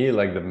to me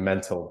like the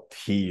mental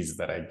peace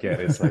that I get.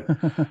 It's like,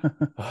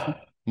 oh,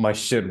 my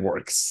shit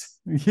works.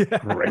 Yeah.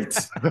 Great.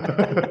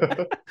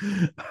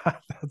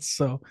 that's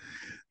so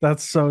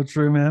that's so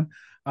true, man.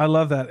 I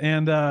love that.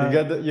 And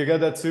You get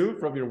that too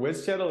from your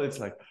Wiz channel? It's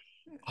like,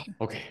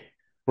 okay,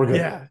 we're good.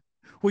 yeah.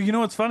 Well, you know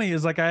what's funny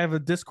is like I have a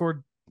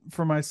Discord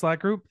for my Slack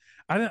group.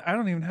 I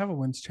don't even have a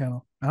wins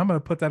channel. I'm gonna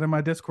put that in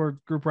my Discord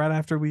group right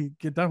after we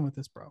get done with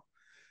this, bro.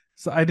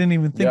 So I didn't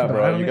even think Yeah, about it.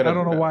 bro, you I don't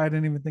know gotta why I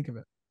didn't even think of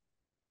it.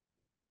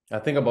 I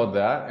think about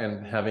that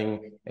and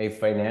having a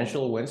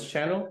financial wins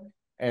channel.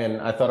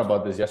 And I thought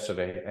about this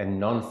yesterday, a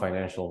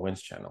non-financial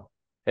wins channel.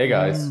 Hey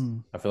guys,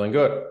 Mm, I'm feeling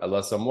good. I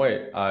lost some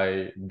weight.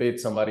 I beat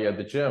somebody at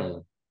the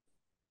gym.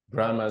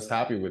 Grandma's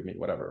happy with me,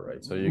 whatever,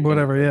 right? So you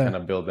whatever, can yeah. kind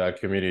of build that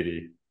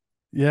community.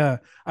 Yeah.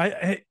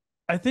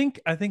 I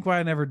think why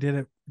I never did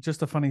it,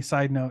 just a funny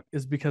side note,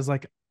 is because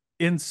like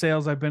in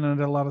sales, I've been at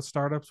a lot of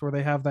startups where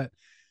they have that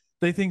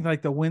they think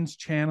like the wins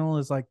channel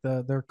is like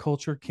their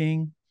culture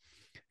king.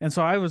 And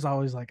so I was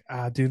always like,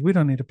 dude, we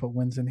don't need to put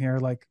wins in here.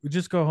 Like,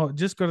 just go home,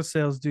 just go to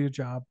sales, do your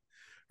job,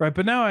 right?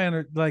 But now I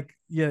enter like,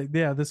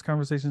 yeah. This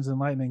conversation's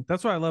enlightening.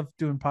 That's why I love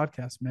doing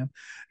podcasts, man.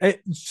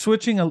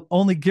 Switching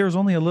only gears,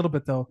 only a little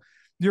bit though.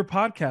 Your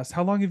podcast,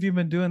 how long have you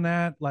been doing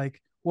that?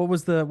 Like, what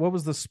was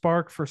the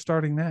spark for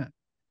starting that?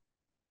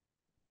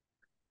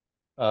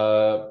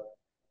 Uh,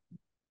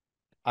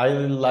 I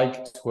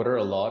like Twitter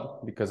a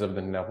lot because of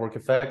the network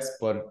effects,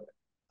 but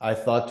I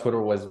thought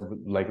Twitter was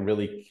like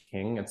really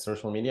king at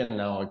social media.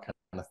 Now I kind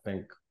of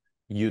think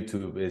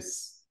YouTube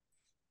is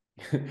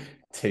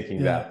taking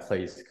Yeah, that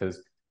place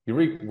because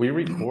we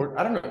record.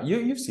 I don't know.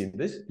 You've seen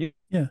this.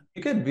 yeah,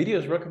 You get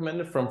videos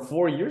recommended from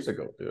 4 years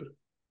ago, dude. It's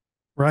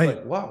right,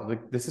 like wow,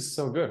 like this is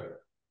so good,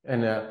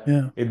 and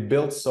yeah, it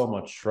builds so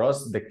much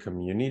trust. The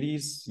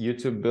communities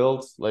YouTube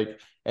builds, like,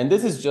 and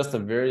this is just a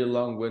very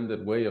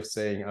long-winded way of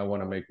saying I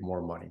want to make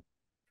more money.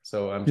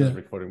 So I'm just yeah.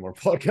 recording more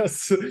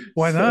podcasts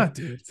Why not,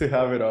 dude? to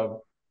have it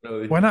up.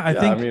 Really, Why not? I yeah.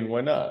 I think mean,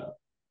 why not?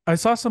 I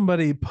saw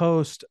somebody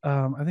post.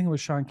 I think it was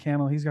Sean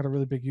Cannell. He's got a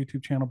really big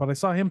YouTube channel, but I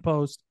saw him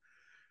post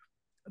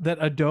that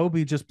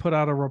Adobe just put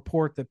out a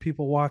report that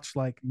people watch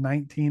like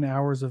 19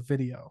 hours of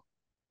video.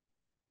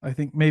 I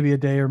think maybe a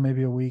day or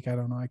maybe a week. I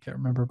don't know. I can't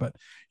remember. But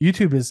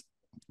YouTube is,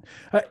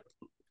 uh,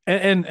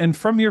 and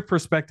from your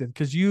perspective,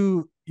 because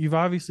you've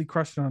obviously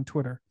crushed it on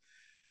Twitter.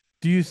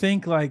 Do you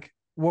think like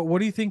what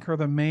do you think are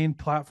the main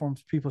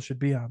platforms people should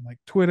be on? Like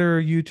Twitter,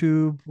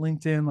 YouTube,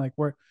 LinkedIn, like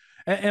where?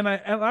 And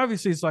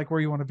obviously it's like where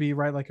you want to be,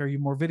 right? Like, are you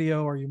more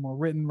video? Are you more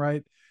written,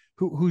 right?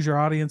 Who's your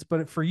audience?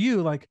 But for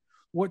you, like,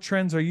 what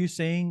trends are you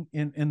seeing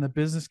in the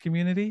business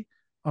community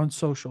on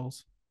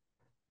socials?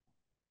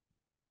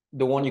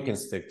 The one you can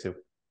stick to,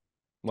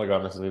 like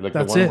honestly, like the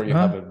That's one where it, you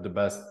huh? have the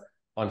best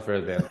unfair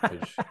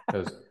advantage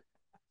because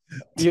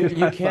Dude,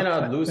 you I love cannot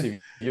that. lose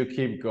if you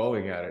keep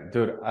going at it,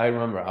 dude. I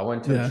remember I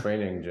went to a Yeah,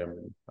 training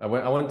gym.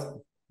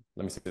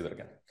 Let me say that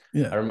again.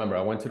 yeah. I remember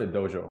I went to the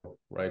dojo,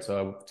 right? So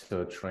I went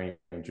to train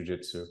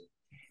jujitsu,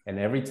 and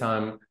every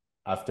time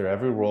after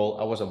every roll,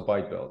 I was a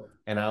white belt,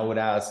 and I would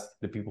ask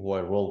the people who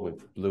I rolled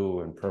with,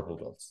 blue and purple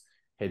belts,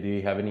 "Hey, do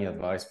you have any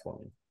advice for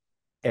me?"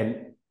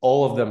 And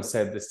all of them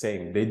said the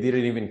same. They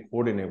didn't even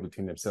coordinate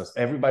between themselves.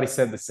 Everybody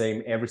said the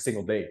same every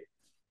single day.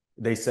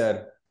 They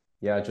said,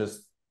 "Yeah,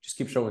 just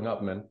keep showing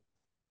up, man."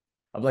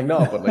 I'm like,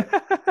 no, but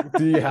like,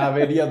 do you have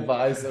any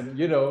advice on,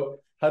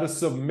 how to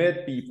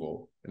submit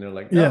people? And they're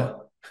like, Yeah,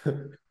 no,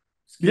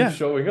 just keep yeah.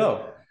 showing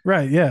up.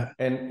 Right, yeah.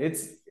 And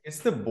it's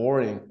the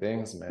boring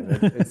things, man.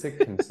 It's a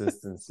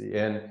consistency.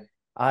 And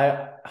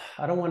I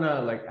I don't want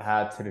to like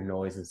add to the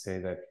noise and say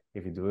that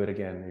if you do it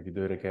again,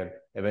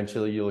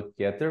 eventually you'll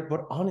get there.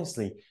 But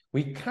honestly,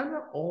 we kind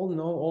of all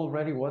know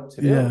already what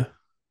to Yeah,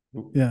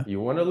 do. yeah. You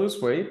want to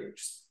lose weight,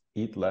 just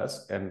eat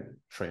less and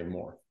train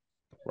more,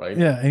 right?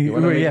 Yeah, You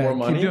want to make yeah,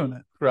 more keep doing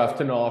money, it.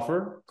 craft an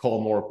offer,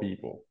 call more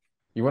people.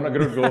 You want to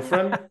get a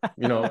girlfriend,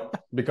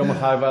 become a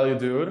high value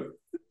dude,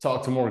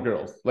 talk to more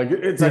girls. Like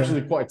it's Yeah.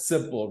 actually quite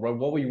simple, right?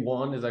 What we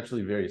want is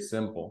actually very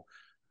simple,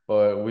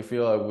 but we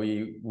feel like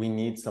we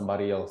need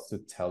somebody else to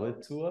tell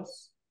it to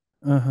us.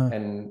 Uh-huh.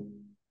 And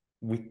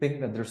we think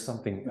that there's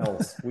something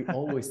else. We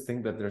always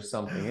think that there's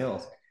something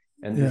else,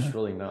 and Yeah. there's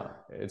really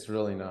not. It's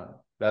really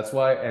not. That's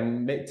why.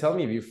 And tell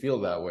me if you feel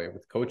that way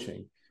with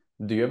coaching.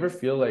 Do you ever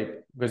feel like,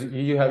 because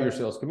you have your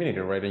sales community,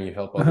 right, and you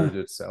help Uh-huh.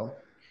 others to sell?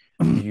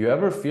 Do you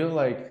ever feel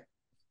like,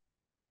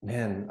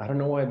 man, I don't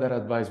know why that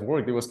advice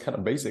worked. It was kind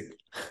of basic. Yeah,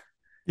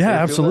 You ever feel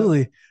that?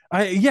 absolutely.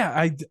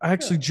 I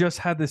actually Yeah. just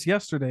had this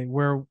yesterday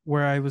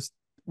where I was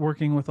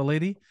working with a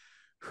lady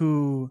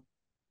who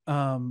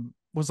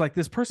was like,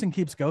 this person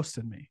keeps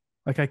ghosting me.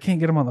 Like I can't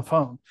get them on the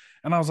phone.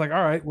 And I was like,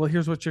 all right, well,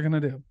 here's what you're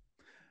gonna do.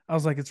 I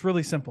was like, it's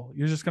really simple.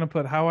 You're just gonna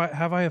put how I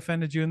have I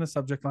offended you in the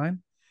subject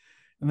line,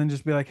 and then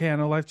just be like, hey, I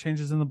know life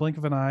changes in the blink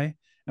of an eye.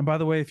 And by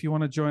the way, if you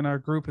want to join our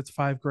group, it's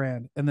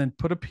 $5,000. And then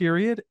put a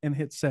period and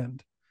hit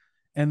send.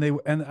 And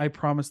I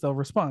promise they'll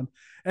respond.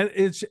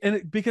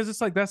 Because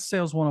it's like that's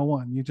sales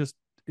 101. You just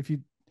if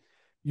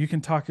you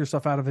can talk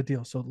yourself out of a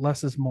deal. So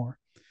less is more.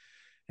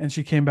 And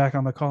she came back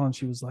on the call and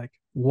she was like,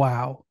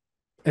 wow.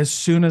 As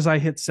soon as I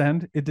hit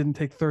send, it didn't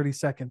take 30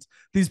 seconds.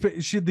 These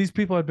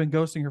people had been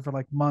ghosting her for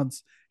like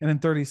months, and in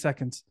 30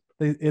 seconds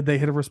they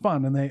hit a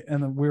respond, and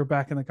then we were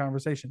back in the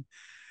conversation.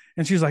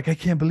 And she's like, I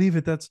can't believe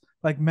it. That's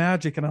like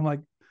magic. And I'm like,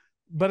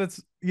 but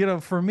it's,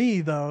 for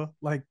me though,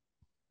 like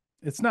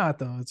it's not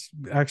though. It's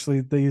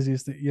actually the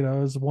easiest,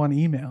 is one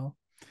email.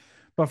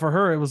 But for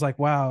her, it was like,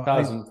 wow,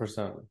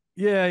 1,000%.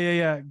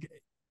 yeah.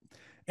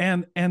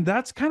 And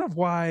that's kind of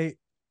why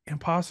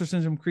imposter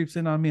syndrome creeps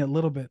in on me a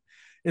little bit,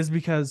 is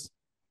because,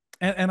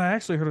 and I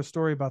actually heard a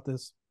story about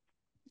this.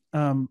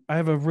 I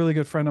have a really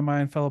good friend of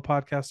mine, fellow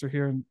podcaster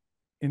here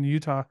in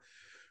Utah,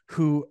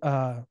 who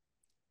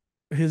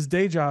his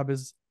day job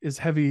is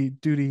heavy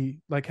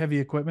duty, like heavy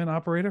equipment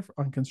operator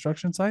on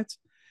construction sites.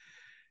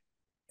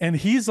 And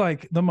he's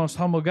like the most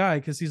humble guy,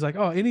 because he's like,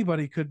 oh,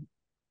 anybody could.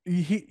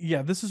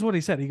 This is what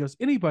he said. He goes,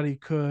 anybody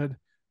could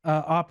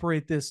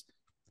operate this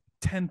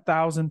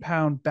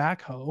 10,000-pound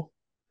backhoe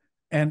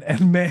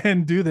and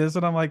man do this.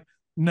 And I'm like,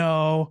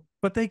 no,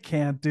 but they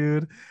can't,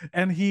 dude.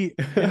 And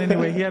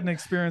anyway, he had an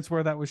experience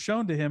where that was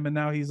shown to him, and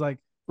now he's like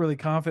really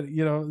confident.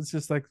 It's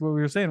just like what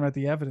we were saying, right?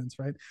 The evidence,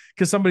 right?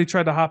 Because somebody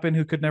tried to hop in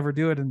who could never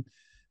do it and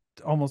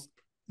almost,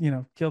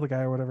 kill the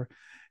guy or whatever.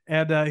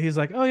 And he's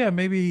like, oh yeah,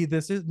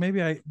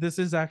 this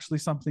is actually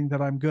something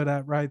that I'm good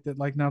at, right? That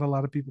like not a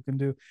lot of people can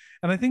do.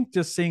 And I think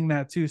just seeing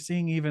that too,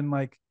 seeing even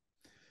like,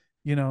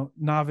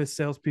 novice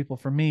salespeople,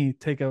 for me,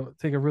 take a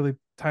really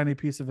tiny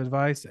piece of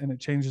advice and it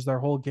changes their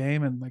whole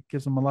game and like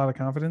gives them a lot of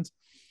confidence,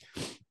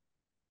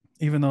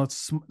 even though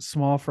it's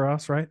small for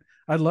us, right?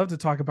 I'd love to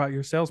talk about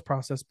your sales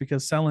process,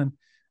 because selling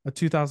a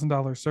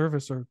 $2,000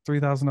 service or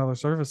 $3,000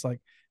 service like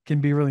can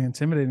be really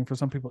intimidating for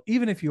some people,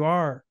 even if you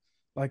are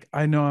like,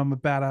 I know I'm a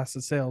badass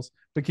at sales,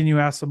 but can you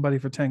ask somebody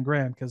for 10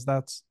 grand? Because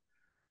that's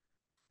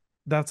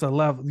a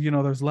level,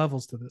 there's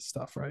levels to this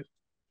stuff, right?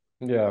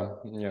 Yeah,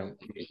 yeah.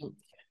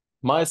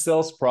 My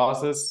sales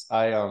process,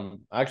 I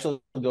actually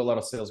do a lot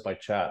of sales by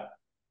chat.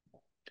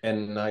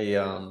 And I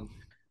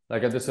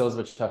do sales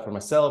by chat for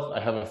myself. I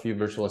have a few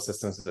virtual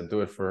assistants that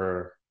do it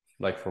for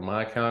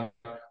my account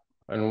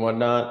and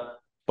whatnot.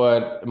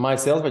 But my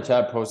sales by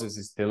chat process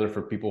is tailored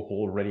for people who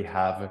already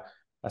have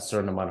a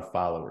certain amount of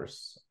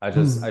followers. I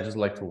just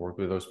like to work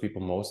with those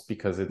people most,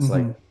 because it's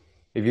like,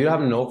 Mm-hmm. if you have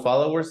no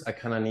followers, I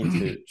kind of need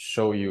to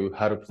show you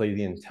how to play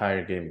the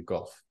entire game of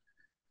golf.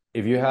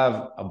 If you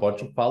have a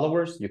bunch of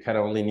followers, you kind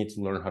of only need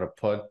to learn how to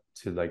put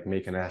to like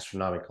make an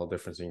astronomical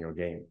difference in your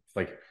game.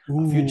 Like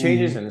a few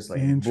changes Ooh, and it's like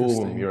boom,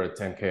 interesting. you're at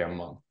 10K a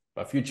month.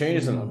 A few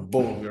changes Ooh. and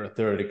boom, you're at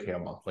 30K a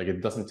month. Like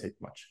it doesn't take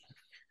much.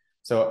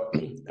 So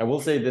I will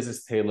say this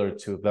is tailored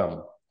to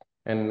them.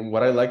 And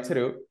what I like to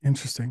do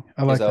Interesting.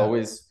 I is like I that.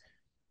 always,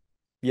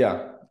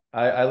 yeah,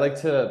 I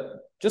like to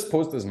just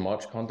post as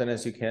much content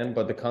as you can,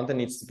 but the content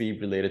needs to be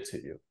related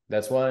to you.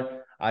 That's why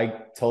I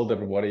told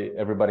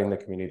everybody in the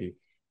community,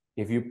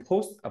 if you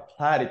post a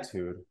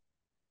platitude,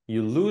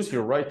 you lose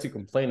your right to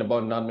complain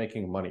about not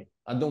making money.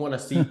 I don't want to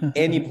see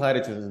any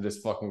platitudes in this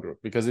fucking group,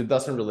 because it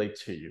doesn't relate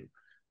to you.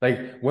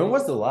 Like, when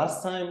was the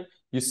last time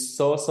you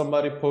saw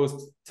somebody post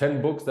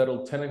 10 books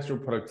that'll 10x your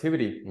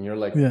productivity? And you're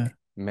like, Yeah.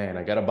 man,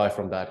 I got to buy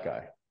from that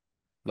guy.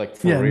 Like,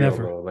 for Yeah. real,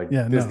 Never. bro. Like,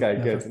 Yeah. this No. guy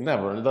Never. gets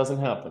never. It doesn't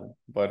happen.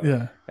 But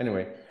Yeah.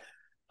 anyway,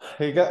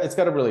 it's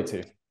got to relate to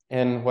you.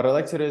 And what I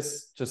like to do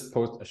is just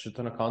post a shit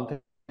ton of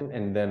content,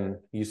 and then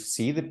you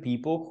see the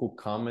people who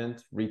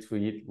comment,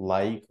 retweet,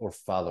 like, or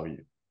follow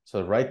you.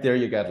 So right there,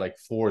 you got like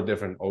 4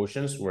 different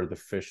oceans where the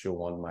fish you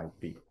want might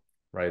be,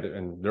 right?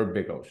 And they're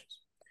big oceans.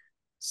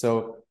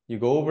 So you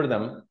go over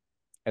them,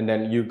 and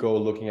then you go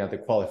looking at the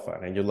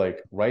qualifier, and you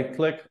like right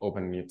click,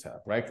 open a new tab,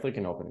 right click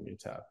and open a new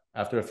tab.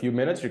 After a few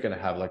minutes, you're going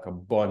to have like a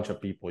bunch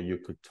of people you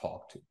could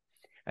talk to.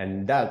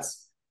 And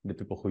that's the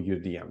people who you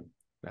DM.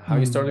 Now, how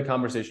you start the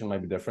conversation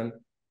might be different.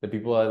 The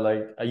people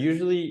I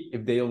usually,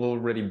 if they have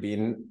already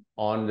been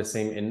on the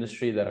same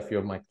industry that a few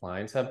of my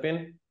clients have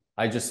been,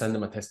 I just send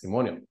them a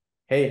testimonial.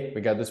 Hey,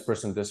 we got this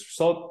person, this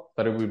result,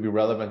 but it would be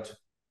relevant to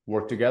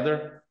work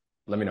together.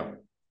 Let me know.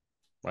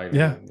 Right?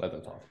 Yeah. Let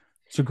them talk.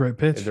 It's a great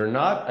pitch. If they're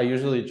not, I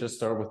usually just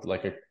start with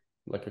like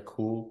a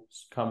cool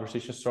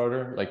conversation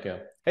starter. Like,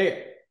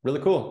 hey,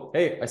 really cool.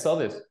 Hey, I saw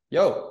this.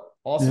 Yo,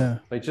 awesome. Yeah.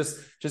 Like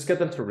just get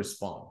them to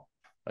respond.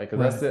 Like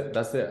Right.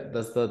 that's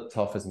the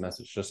toughest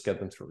message. Just get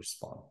them to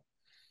respond.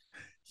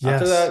 Yes.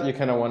 After that, you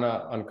kind of want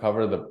to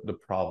uncover the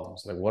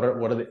problems. Like what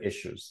are the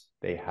issues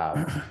they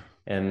have?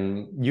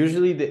 And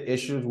usually the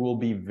issues will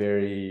be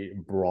very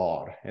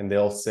broad, and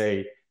they'll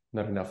say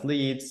not enough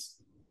leads,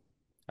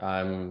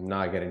 I'm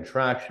not getting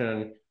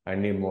traction, I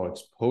need more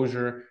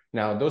exposure.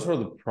 Now, those are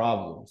the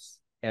problems,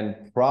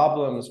 and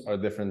problems are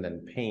different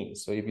than pain.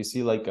 So if you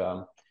see like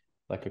a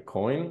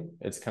coin,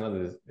 it's kind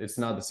of it's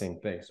not the same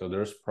thing. So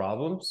there's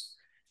problems,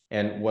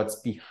 and what's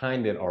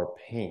behind it are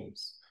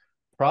pains.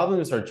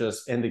 Problems are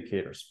just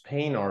indicators.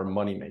 Pain are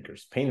money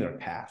makers. Pain are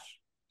cash.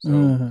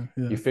 So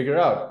you figure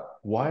out,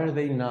 why are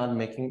they not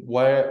making,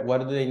 why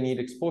do they need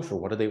exposure?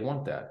 What do they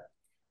want that?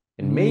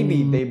 And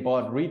maybe they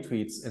bought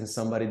retweets and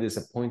somebody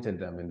disappointed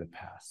them in the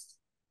past.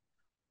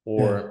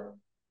 Or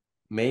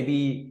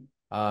maybe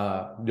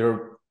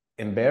they're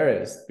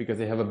embarrassed because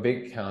they have a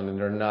big account and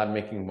they're not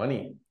making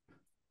money.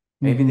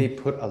 Maybe they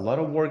put a lot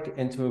of work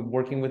into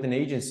working with an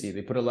agency.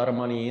 They put a lot of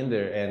money in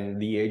there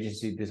and the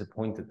agency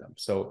disappointed them.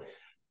 So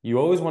you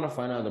always want to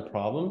find out the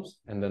problems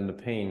and then the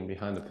pain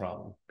behind the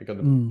problem, because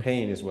the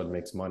pain is what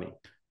makes money.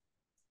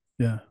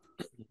 Yeah.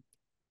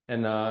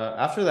 And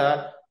after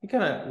that, you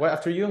kind of,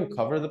 after you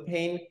uncover the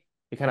pain,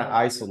 you kind of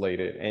isolate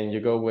it and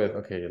you go with,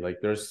 okay, like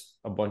there's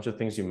a bunch of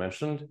things you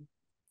mentioned.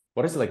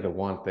 What is like the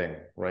one thing,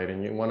 right?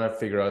 And you want to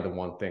figure out the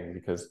one thing,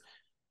 because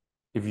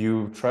if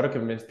you try to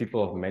convince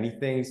people of many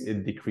things,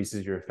 it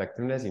decreases your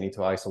effectiveness. You need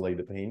to isolate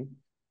the pain.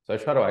 So I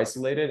try to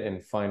isolate it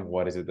and find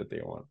what is it that they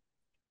want.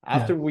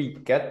 After we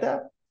get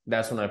that,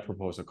 that's when I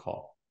propose a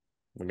call.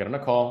 We get on a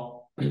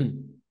call,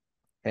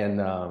 and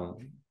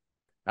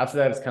after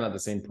that, it's kind of the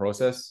same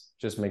process.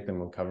 Just make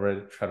them uncover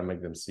it, try to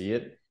make them see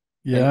it.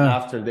 Yeah. And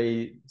after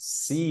they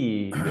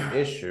see the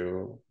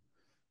issue,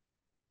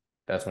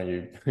 that's when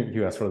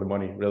you ask for the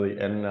money, really.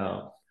 And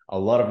a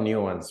lot of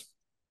nuance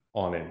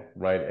on it,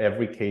 right?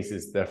 Every case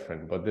is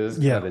different, but this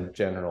is kind of the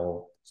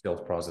general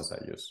sales process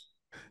I use.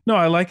 No,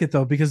 I like it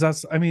though, because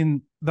that's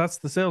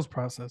the sales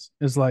process,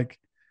 is like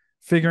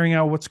figuring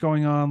out what's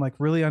going on, like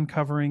really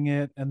uncovering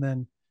it, and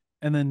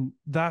then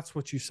that's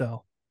what you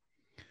sell.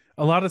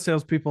 A lot of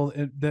salespeople,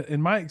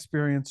 in my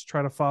experience,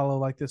 try to follow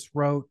like this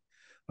rote,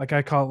 like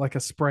I call it like a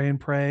spray and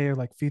pray, or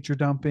like feature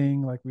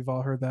dumping. Like we've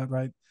all heard that,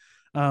 right?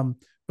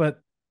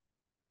 But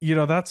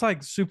that's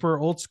like super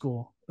old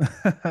school.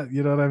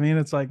 You know what I mean?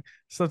 It's like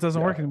stuff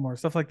doesn't work anymore.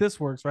 Stuff like this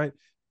works, right?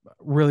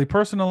 Really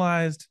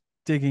personalized,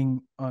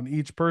 digging on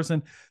each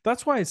person.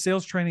 That's why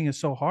sales training is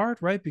so hard,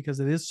 right? Because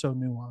it is so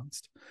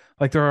nuanced.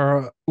 Like there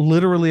are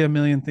literally a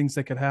million things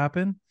that could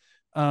happen.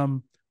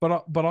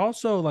 But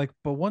also like,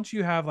 but once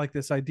you have like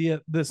this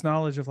idea, this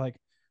knowledge of like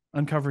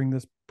uncovering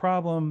this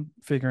problem,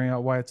 figuring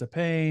out why it's a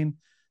pain,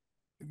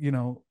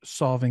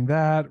 solving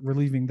that,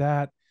 relieving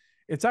that,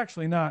 it's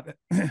actually not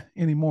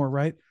anymore,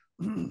 right?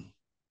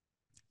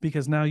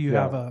 Because now you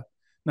have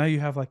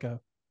like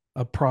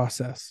a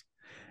process,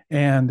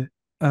 and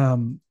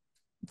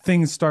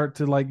things start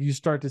to like, you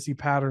start to see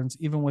patterns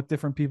even with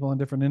different people in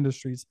different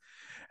industries.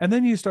 And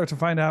then you start to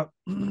find out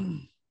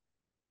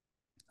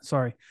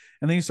sorry.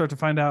 And then you start to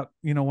find out,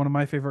 one of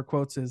my favorite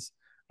quotes is,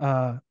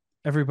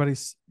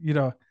 everybody's,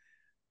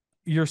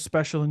 you're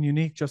special and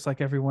unique, just like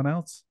everyone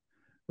else.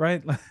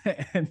 Right.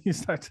 And you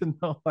start to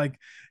know like,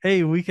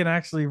 hey, we can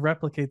actually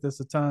replicate this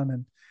a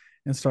ton,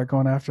 and start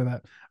going after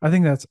that. I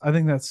think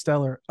that's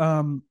stellar.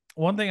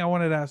 One thing I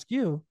wanted to ask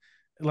you,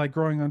 like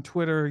growing on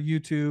Twitter,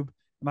 YouTube,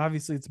 and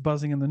obviously it's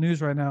buzzing in the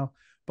news right now,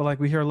 but like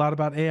we hear a lot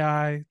about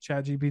AI,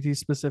 ChatGPT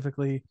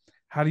specifically.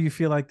 How do you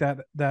feel like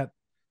that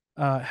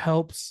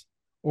helps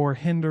or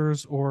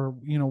hinders, or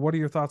what are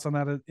your thoughts on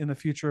that in the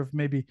future of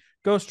maybe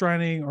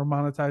ghostwriting or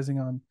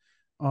monetizing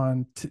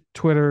on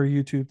Twitter,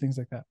 YouTube, things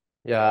like that?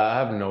 Yeah, I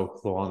have no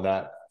clue on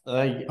that.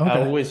 Like I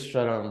always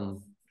try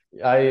to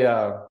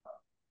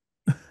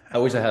I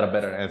wish I had a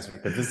better answer,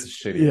 because this is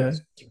shitty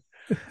answer.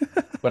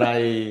 But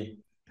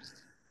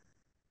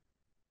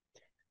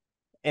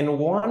in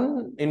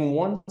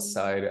one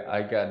side,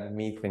 I got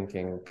me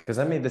thinking, because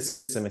I made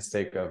this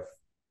mistake of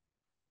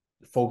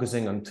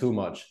focusing on too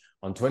much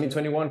on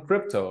 2021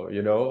 crypto,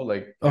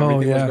 like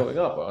everything was going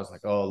up. I was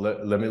like, oh,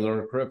 let me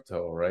learn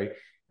crypto, right?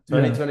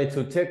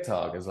 2022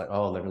 TikTok is like,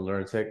 oh, let me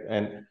learn TikTok.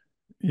 And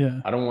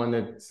I don't want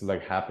it to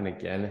like happen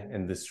again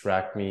and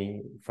distract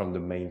me from the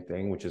main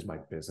thing, which is my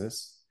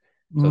business.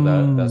 So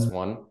that's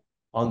one.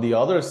 On the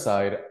other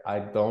side, I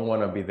don't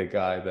want to be the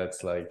guy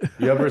that's like,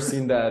 you ever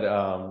seen that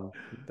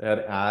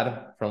that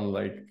ad from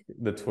like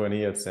the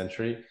 20th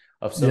century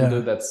of some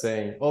dude that's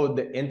saying, oh,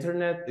 the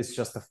internet is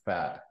just a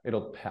fad,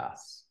 it'll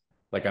pass.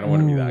 Like, I don't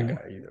want to be that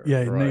guy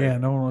either.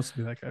 Right? No one wants to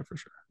be that guy for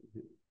sure.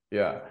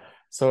 Yeah.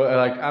 So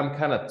like I'm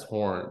kind of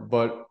torn,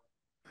 but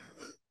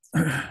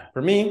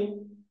For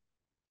me,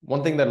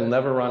 one thing that'll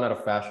never run out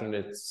of fashion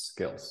is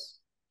skills,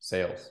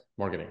 sales,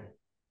 marketing,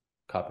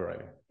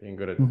 copywriting, being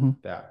good at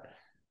that.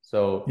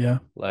 So Yeah.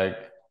 like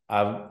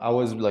I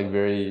was like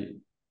very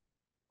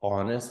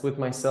honest with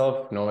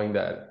myself, knowing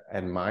that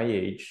at my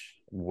age,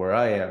 where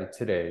I am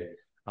today,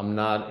 I'm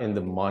not in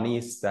the money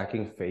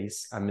stacking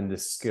phase. I'm in the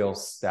skill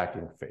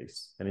stacking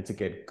phase. I need to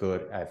get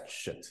good at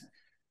shit.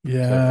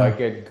 So if I Yeah.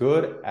 get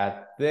good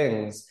at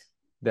things,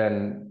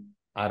 then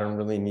I don't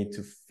really need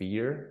to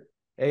fear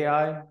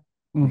AI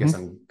because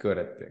I'm good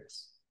at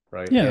things,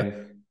 right? Yeah.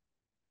 And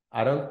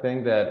I don't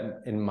think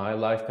that in my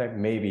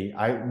lifetime, maybe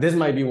this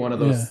might be one of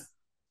Yeah. those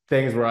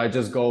things where I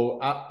just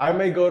go, I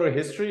may go to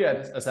history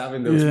as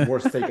having the Yeah.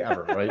 worst take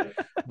ever, right?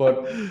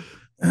 But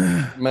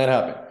it might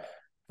happen.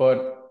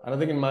 But I don't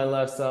think in my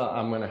lifestyle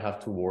I'm gonna have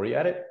to worry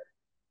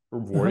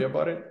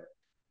about it.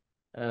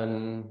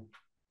 And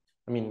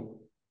I mean,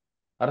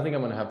 I don't think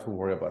I'm gonna have to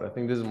worry about it. I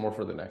think this is more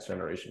for the next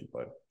generation.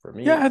 But for Yeah,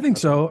 me, I think I think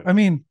I'm so. good.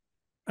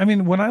 I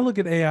mean, when I look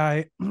at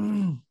AI,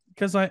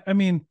 because I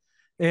mean,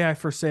 AI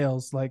for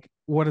sales, like,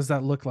 what does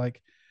that look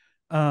like?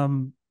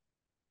 Um,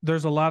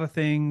 there's a lot of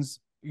things,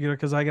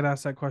 because I get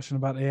asked that question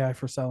about AI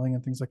for selling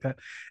and things like that.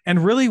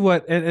 And really,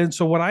 and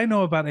so what I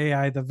know about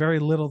AI, the very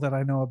little that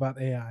I know about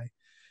AI,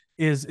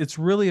 is it's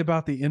really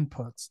about the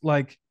inputs.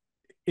 Like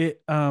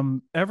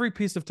every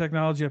piece of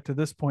technology up to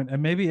this point,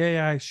 and maybe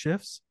AI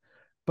shifts,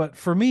 but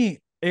for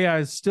me, AI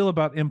is still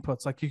about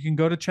inputs. Like, you can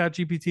go to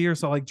ChatGPT or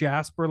so, like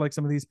Jasper, like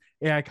some of these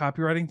AI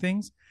copywriting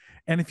things,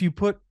 and if you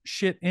put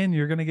shit in,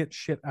 you're gonna get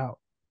shit out.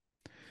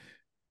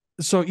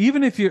 So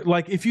even if you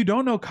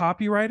don't know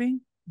copywriting,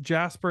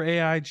 Jasper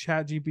AI,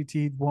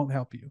 ChatGPT won't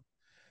help you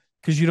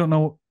because you don't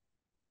know,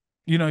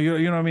 you know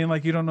what I mean?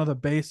 Like, you don't know the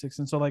basics.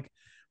 And so, like,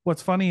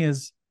 what's funny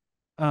is,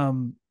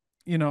 um,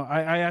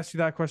 I asked you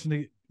that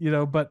question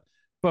to,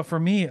 but for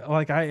me,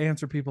 like, I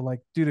answer people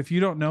like, dude, if you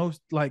don't know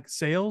like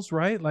sales,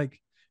 right?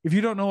 Like, if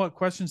you don't know what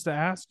questions to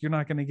ask, you're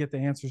not going to get the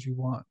answers you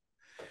want.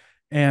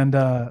 And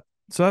so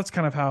that's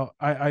kind of how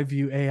I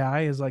view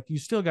AI, is like, you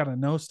still got to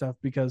know stuff,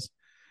 because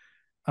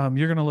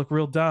you're going to look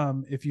real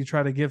dumb if you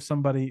try to give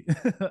somebody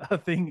a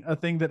thing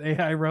that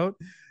AI wrote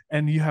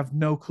and you have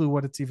no clue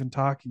what it's even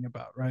talking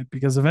about, right?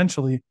 Because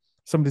eventually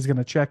somebody's going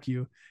to check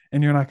you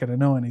and you're not going to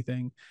know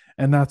anything,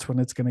 and that's when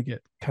it's going to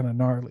get kind of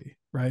gnarly,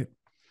 right?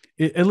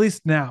 At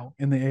least now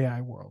in the AI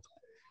world,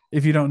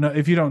 if you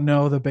don't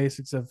know the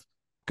basics of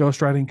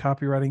ghostwriting,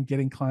 copywriting,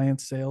 getting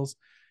clients, sales,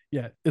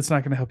 yeah, it's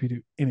not going to help you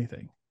do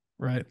anything,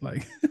 right?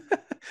 Like,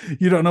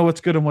 you don't know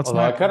what's good and what's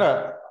Although I not kind good.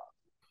 of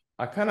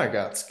I kind of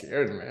got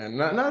scared, man.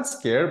 Not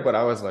scared, but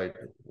I was like,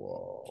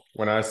 whoa.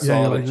 When I Yeah,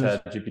 saw you're the like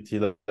this. chat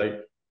GPT,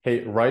 like,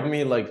 hey, write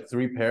me like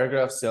 3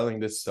 paragraphs selling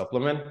this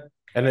supplement.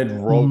 And it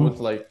wrote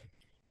Mm-hmm.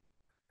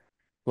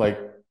 like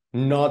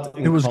not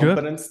It was good.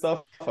 incompetent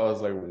stuff. I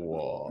was like,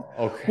 whoa,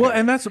 Well, okay.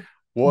 and that's, but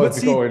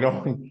What's see, going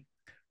on?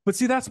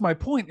 that's my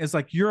point, is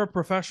like, you're a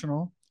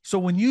professional. So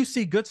when you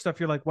see good stuff,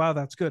 you're like, wow,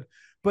 that's good.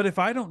 But if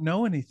I don't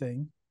know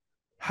anything,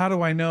 how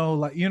do I know?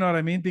 Like, you know what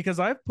I mean? Because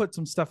I've put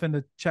some stuff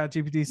into Chat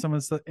GPT, some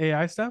of the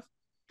AI stuff,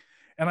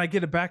 and I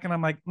get it back and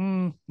I'm like,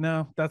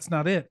 no, that's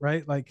not it.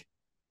 Right. Like,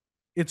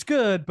 it's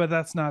good, but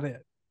that's not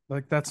it.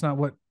 Like, that's not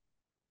what,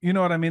 you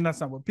know what I mean? That's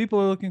not what people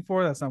are looking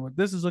for. That's not what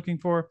this is looking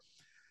for.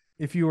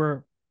 If you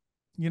were,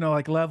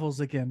 like, levels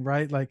again,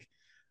 right? Like,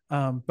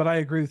 but I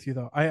agree with you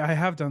though. I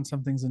have done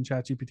some things in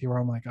Chat GPT where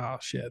I'm like, oh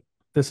shit,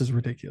 this is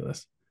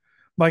ridiculous.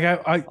 Like,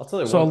 I'll tell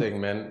you one so thing,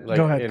 man.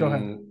 go Like ahead, go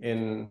ahead.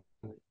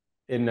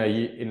 in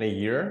a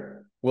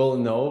year, we'll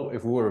know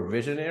if we were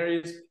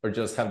visionaries or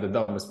just have the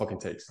dumbest fucking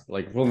takes.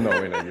 Like we'll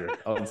know in a year.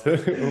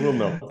 We'll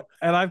know.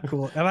 And I'm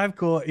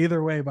cool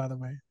either way, by the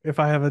way, if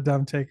I have a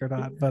dumb take or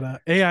not.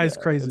 But AI is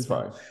Yeah, crazy it's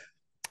though.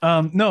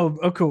 fine. No,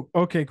 oh cool.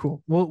 Okay,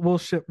 cool. We'll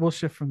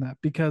shift from that,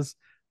 because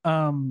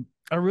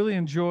I really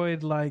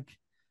enjoyed, like,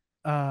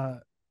 uh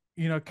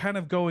kind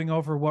of going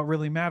over what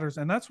really matters.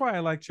 And that's why I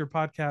liked your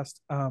podcast,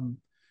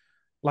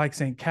 like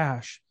St.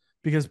 Cash,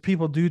 because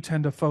people do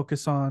tend to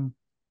focus on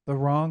the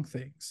wrong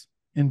things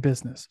in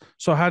business.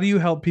 So how do you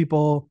help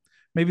people?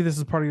 Maybe this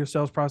is part of your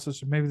sales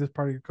process, or maybe this is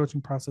part of your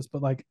coaching process,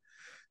 but like,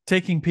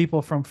 taking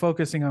people from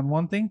focusing on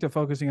one thing to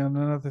focusing on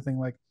another thing.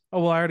 Like,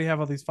 oh, well, I already have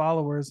all these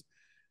followers.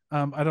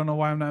 I don't know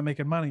why I'm not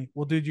making money.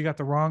 Well, dude, you got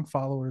the wrong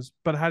followers.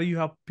 But how do you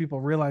help people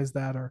realize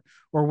that, or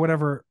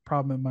whatever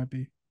problem it might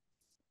be?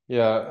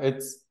 Yeah,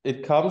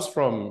 it comes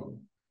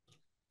from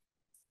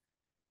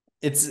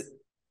it's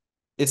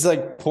it's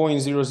like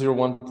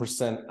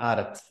 0.001% at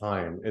a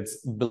time.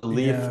 It's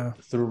belief Yeah,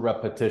 through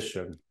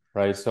repetition,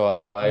 right?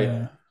 So I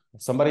yeah,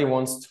 somebody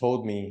once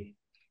told me,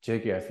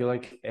 JK, I feel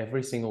like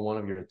every single one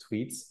of your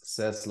tweets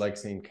says like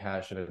St.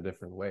 Cash in a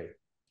different way.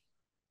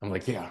 I'm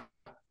like, yeah,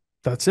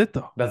 that's it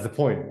though. that's the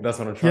point. That's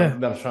what Yeah.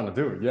 I'm trying to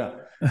do. Yeah.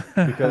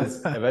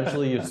 Because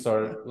eventually you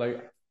start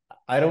like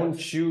I don't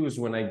choose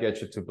when I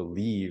get you to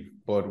believe,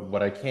 but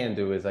what I can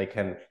do is I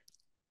can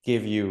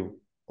give you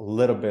a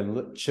little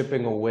bit,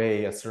 chipping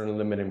away at certain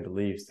limiting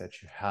beliefs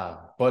that you have.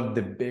 But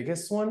the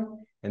biggest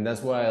one, and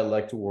that's why I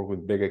like to work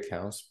with big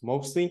accounts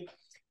mostly,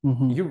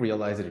 Mm-hmm. you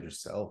realize it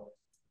yourself.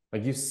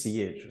 Like you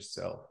see it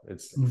yourself.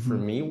 It's for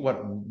Mm-hmm. me,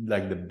 what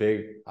like the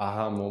big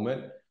aha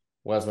moment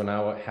was when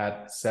I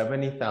had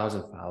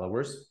 70,000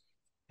 followers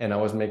and I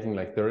was making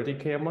like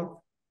 30K a month.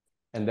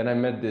 And then I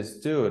met this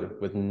dude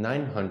with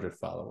 900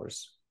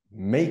 followers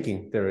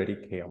making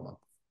 30K a month.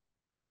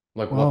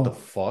 Like, what the Whoa.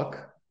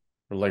 fuck?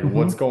 Or like, Mm-hmm.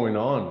 what's going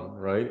on?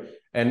 Right.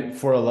 And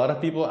for a lot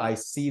of people, I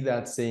see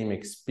that same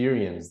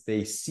experience.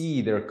 They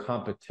see their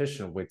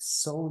competition with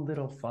so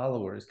little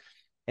followers.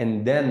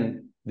 And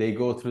then they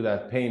go through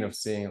that pain of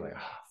saying, like,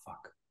 ah,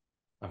 fuck,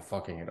 I'm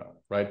fucking it up.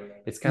 Right.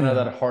 It's kind of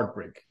Yeah. that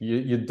heartbreak.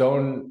 You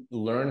don't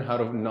learn how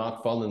to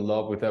not fall in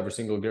love with every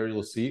single girl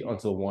you'll see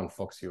until one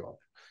fucks you up.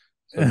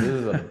 So this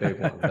is a big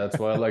one. That's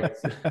why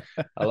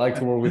I like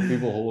to work with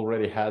people who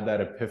already had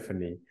that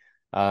epiphany.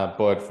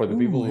 But for the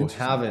people Ooh, who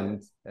interesting.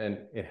 haven't, and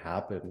it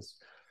happens,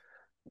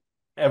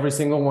 every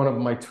single one of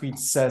my tweets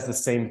says the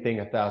same thing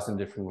 1,000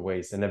 different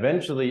ways. And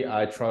eventually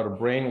I try to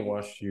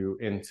brainwash you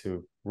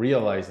into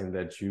realizing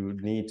that you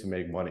need to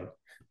make money.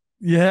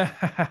 Yeah.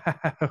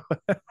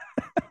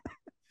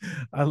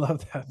 I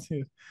love that,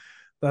 dude.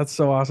 That's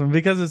so awesome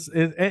because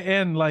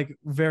and like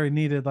very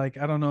needed. Like,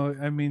 I don't know.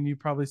 I mean, you've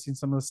probably seen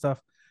some of the stuff,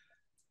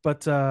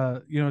 but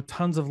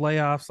tons of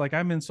layoffs. Like,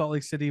 I'm in Salt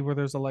Lake City where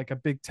there's like a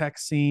big tech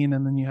scene,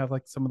 and then you have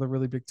like some of the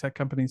really big tech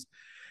companies,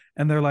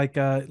 and they're like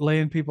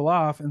laying people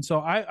off. And so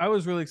I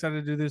was really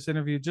excited to do this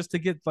interview just to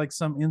get like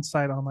some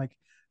insight on like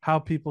how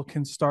people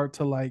can start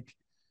to like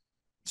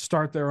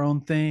start their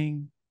own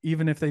thing,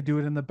 even if they do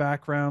it in the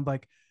background.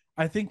 Like,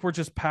 I think we're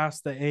just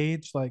past the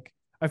age. Like,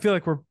 I feel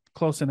like we're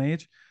close in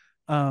age.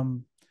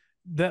 Um,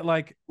 that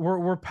like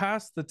we're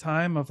past the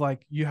time of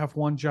like you have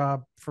one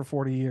job for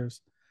 40 years.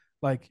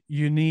 Like,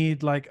 you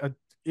need like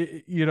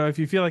if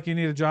you feel like you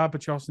need a job,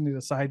 but you also need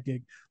a side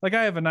gig. Like,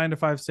 I have a 9 to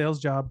 5 sales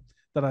job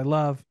that I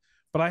love,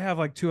 but I have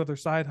like 2 other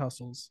side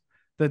hustles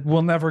that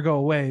will never go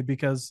away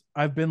because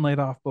I've been laid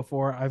off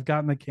before. I've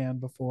gotten the can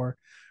before,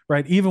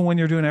 right? Even when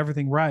you're doing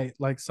everything right,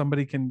 like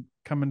somebody can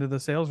come into the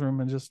sales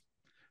room and just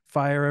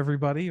fire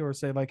everybody or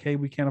say like, hey,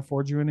 we can't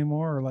afford you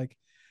anymore, or like,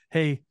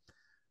 hey,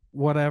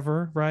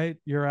 whatever, right?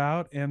 You're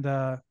out. And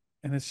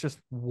it's just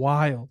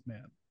wild,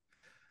 man.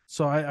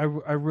 So I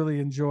really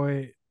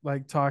enjoy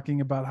like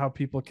talking about how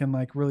people can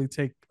like really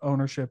take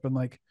ownership and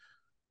like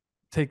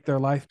take their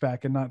life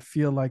back and not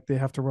feel like they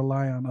have to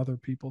rely on other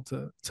people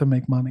to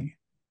make money.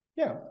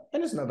 Yeah.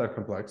 And it's not that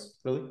complex,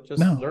 really.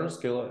 Just No. learn a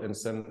skill and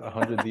send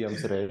 100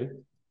 DMs a day.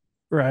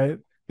 Right.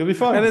 You'll be And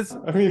fine. it's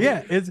I mean,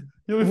 yeah, it's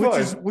you'll be which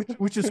is fine.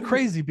 which is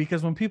crazy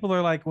because when people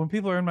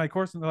are in my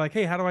course and they're like,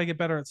 hey, how do I get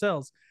better at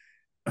sales?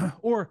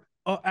 Or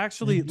You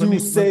actually, do let me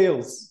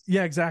sales.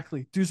 yeah,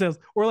 exactly, do sales.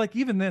 Or like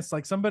even this,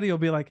 like somebody will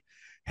be like,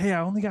 hey,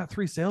 I only got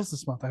 3 sales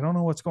this month, I don't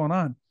know what's going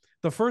on.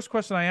 The first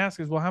question I ask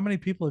is, well, how many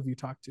people have you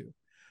talked to?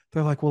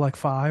 They're like, well, like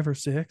 5 or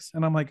 6.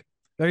 And I'm like,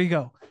 there you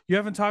go, you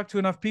haven't talked to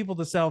enough people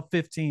to sell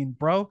 15,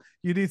 bro.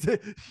 You need to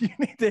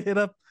hit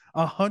up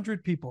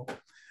 100 people.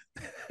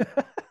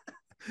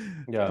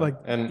 Yeah. Like,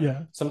 And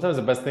yeah, sometimes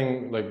the best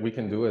thing like we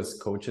can do as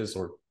coaches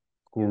or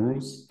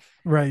gurus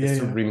right, yeah, is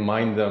to yeah,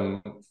 remind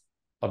them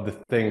of the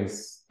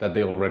things that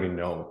they already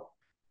know.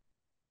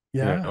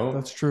 You yeah, know,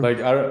 that's true. like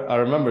I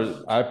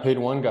remember I paid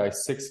one guy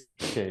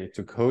 6K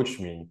to coach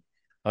me.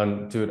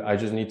 And dude, I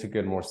just need to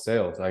get more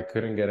sales. I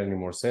couldn't get any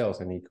more sales,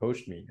 and he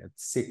coached me at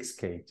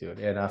 6K, dude.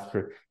 And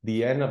after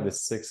the end of the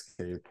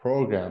 6K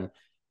program,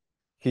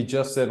 he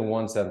just said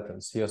one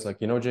sentence. He was like,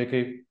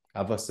 JK,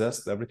 I've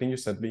assessed everything you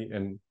sent me,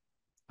 and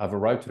I've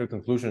arrived to the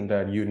conclusion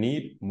that you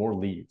need more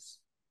leads.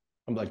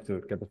 I'm like,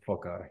 dude, get the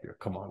fuck out of here.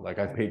 Come on. Like,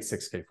 I paid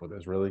 6K for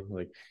this, really?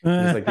 Like,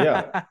 and he's like,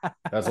 yeah,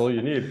 that's all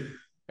you need.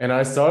 And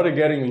I started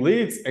getting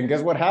leads, and guess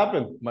what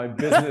happened? My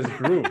business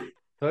grew.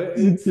 So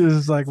it's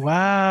Just like,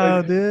 wow,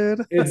 like,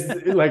 dude.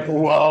 it's like,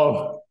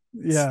 wow,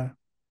 Yeah,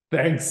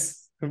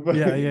 thanks. But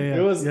yeah, yeah, it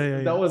yeah, was, yeah, yeah,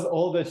 that yeah, was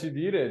all that you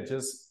needed.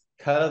 Just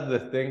cut out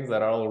the things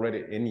that are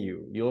already in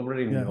you. You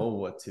already yeah, know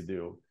what to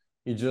do.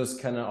 You just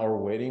kind of are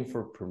waiting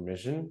for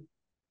permission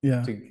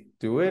yeah. to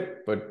do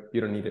it, but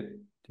you don't need it.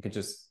 You can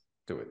just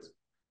do it.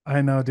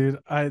 I know, dude.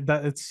 I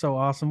that it's so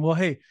awesome. Well,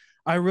 hey,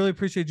 I really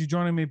appreciate you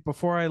joining me.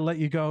 Before I let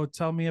you go,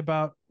 tell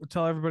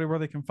everybody where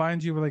they can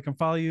find you, where they can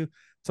follow you.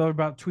 Tell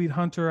about Tweet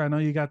Hunter. I know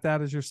you got that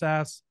as your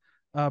SaaS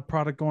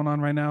product going on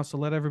right now. So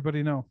let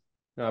everybody know.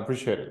 No, I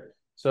appreciate it.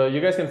 So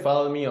you guys can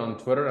follow me on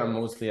Twitter. I'm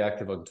mostly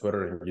active on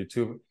Twitter and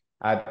YouTube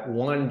at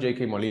one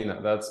JK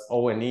Molina. That's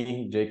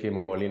ONE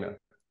JK Molina.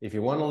 If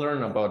you want to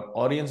learn about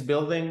audience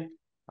building,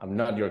 I'm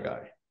not your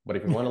guy. But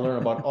if you want to learn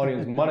about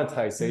audience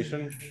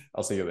monetization,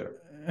 I'll see you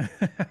there.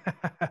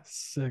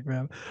 Sick,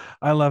 man.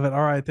 I love it.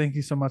 All right. Thank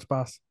you so much,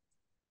 boss.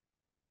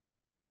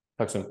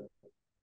 Talk soon.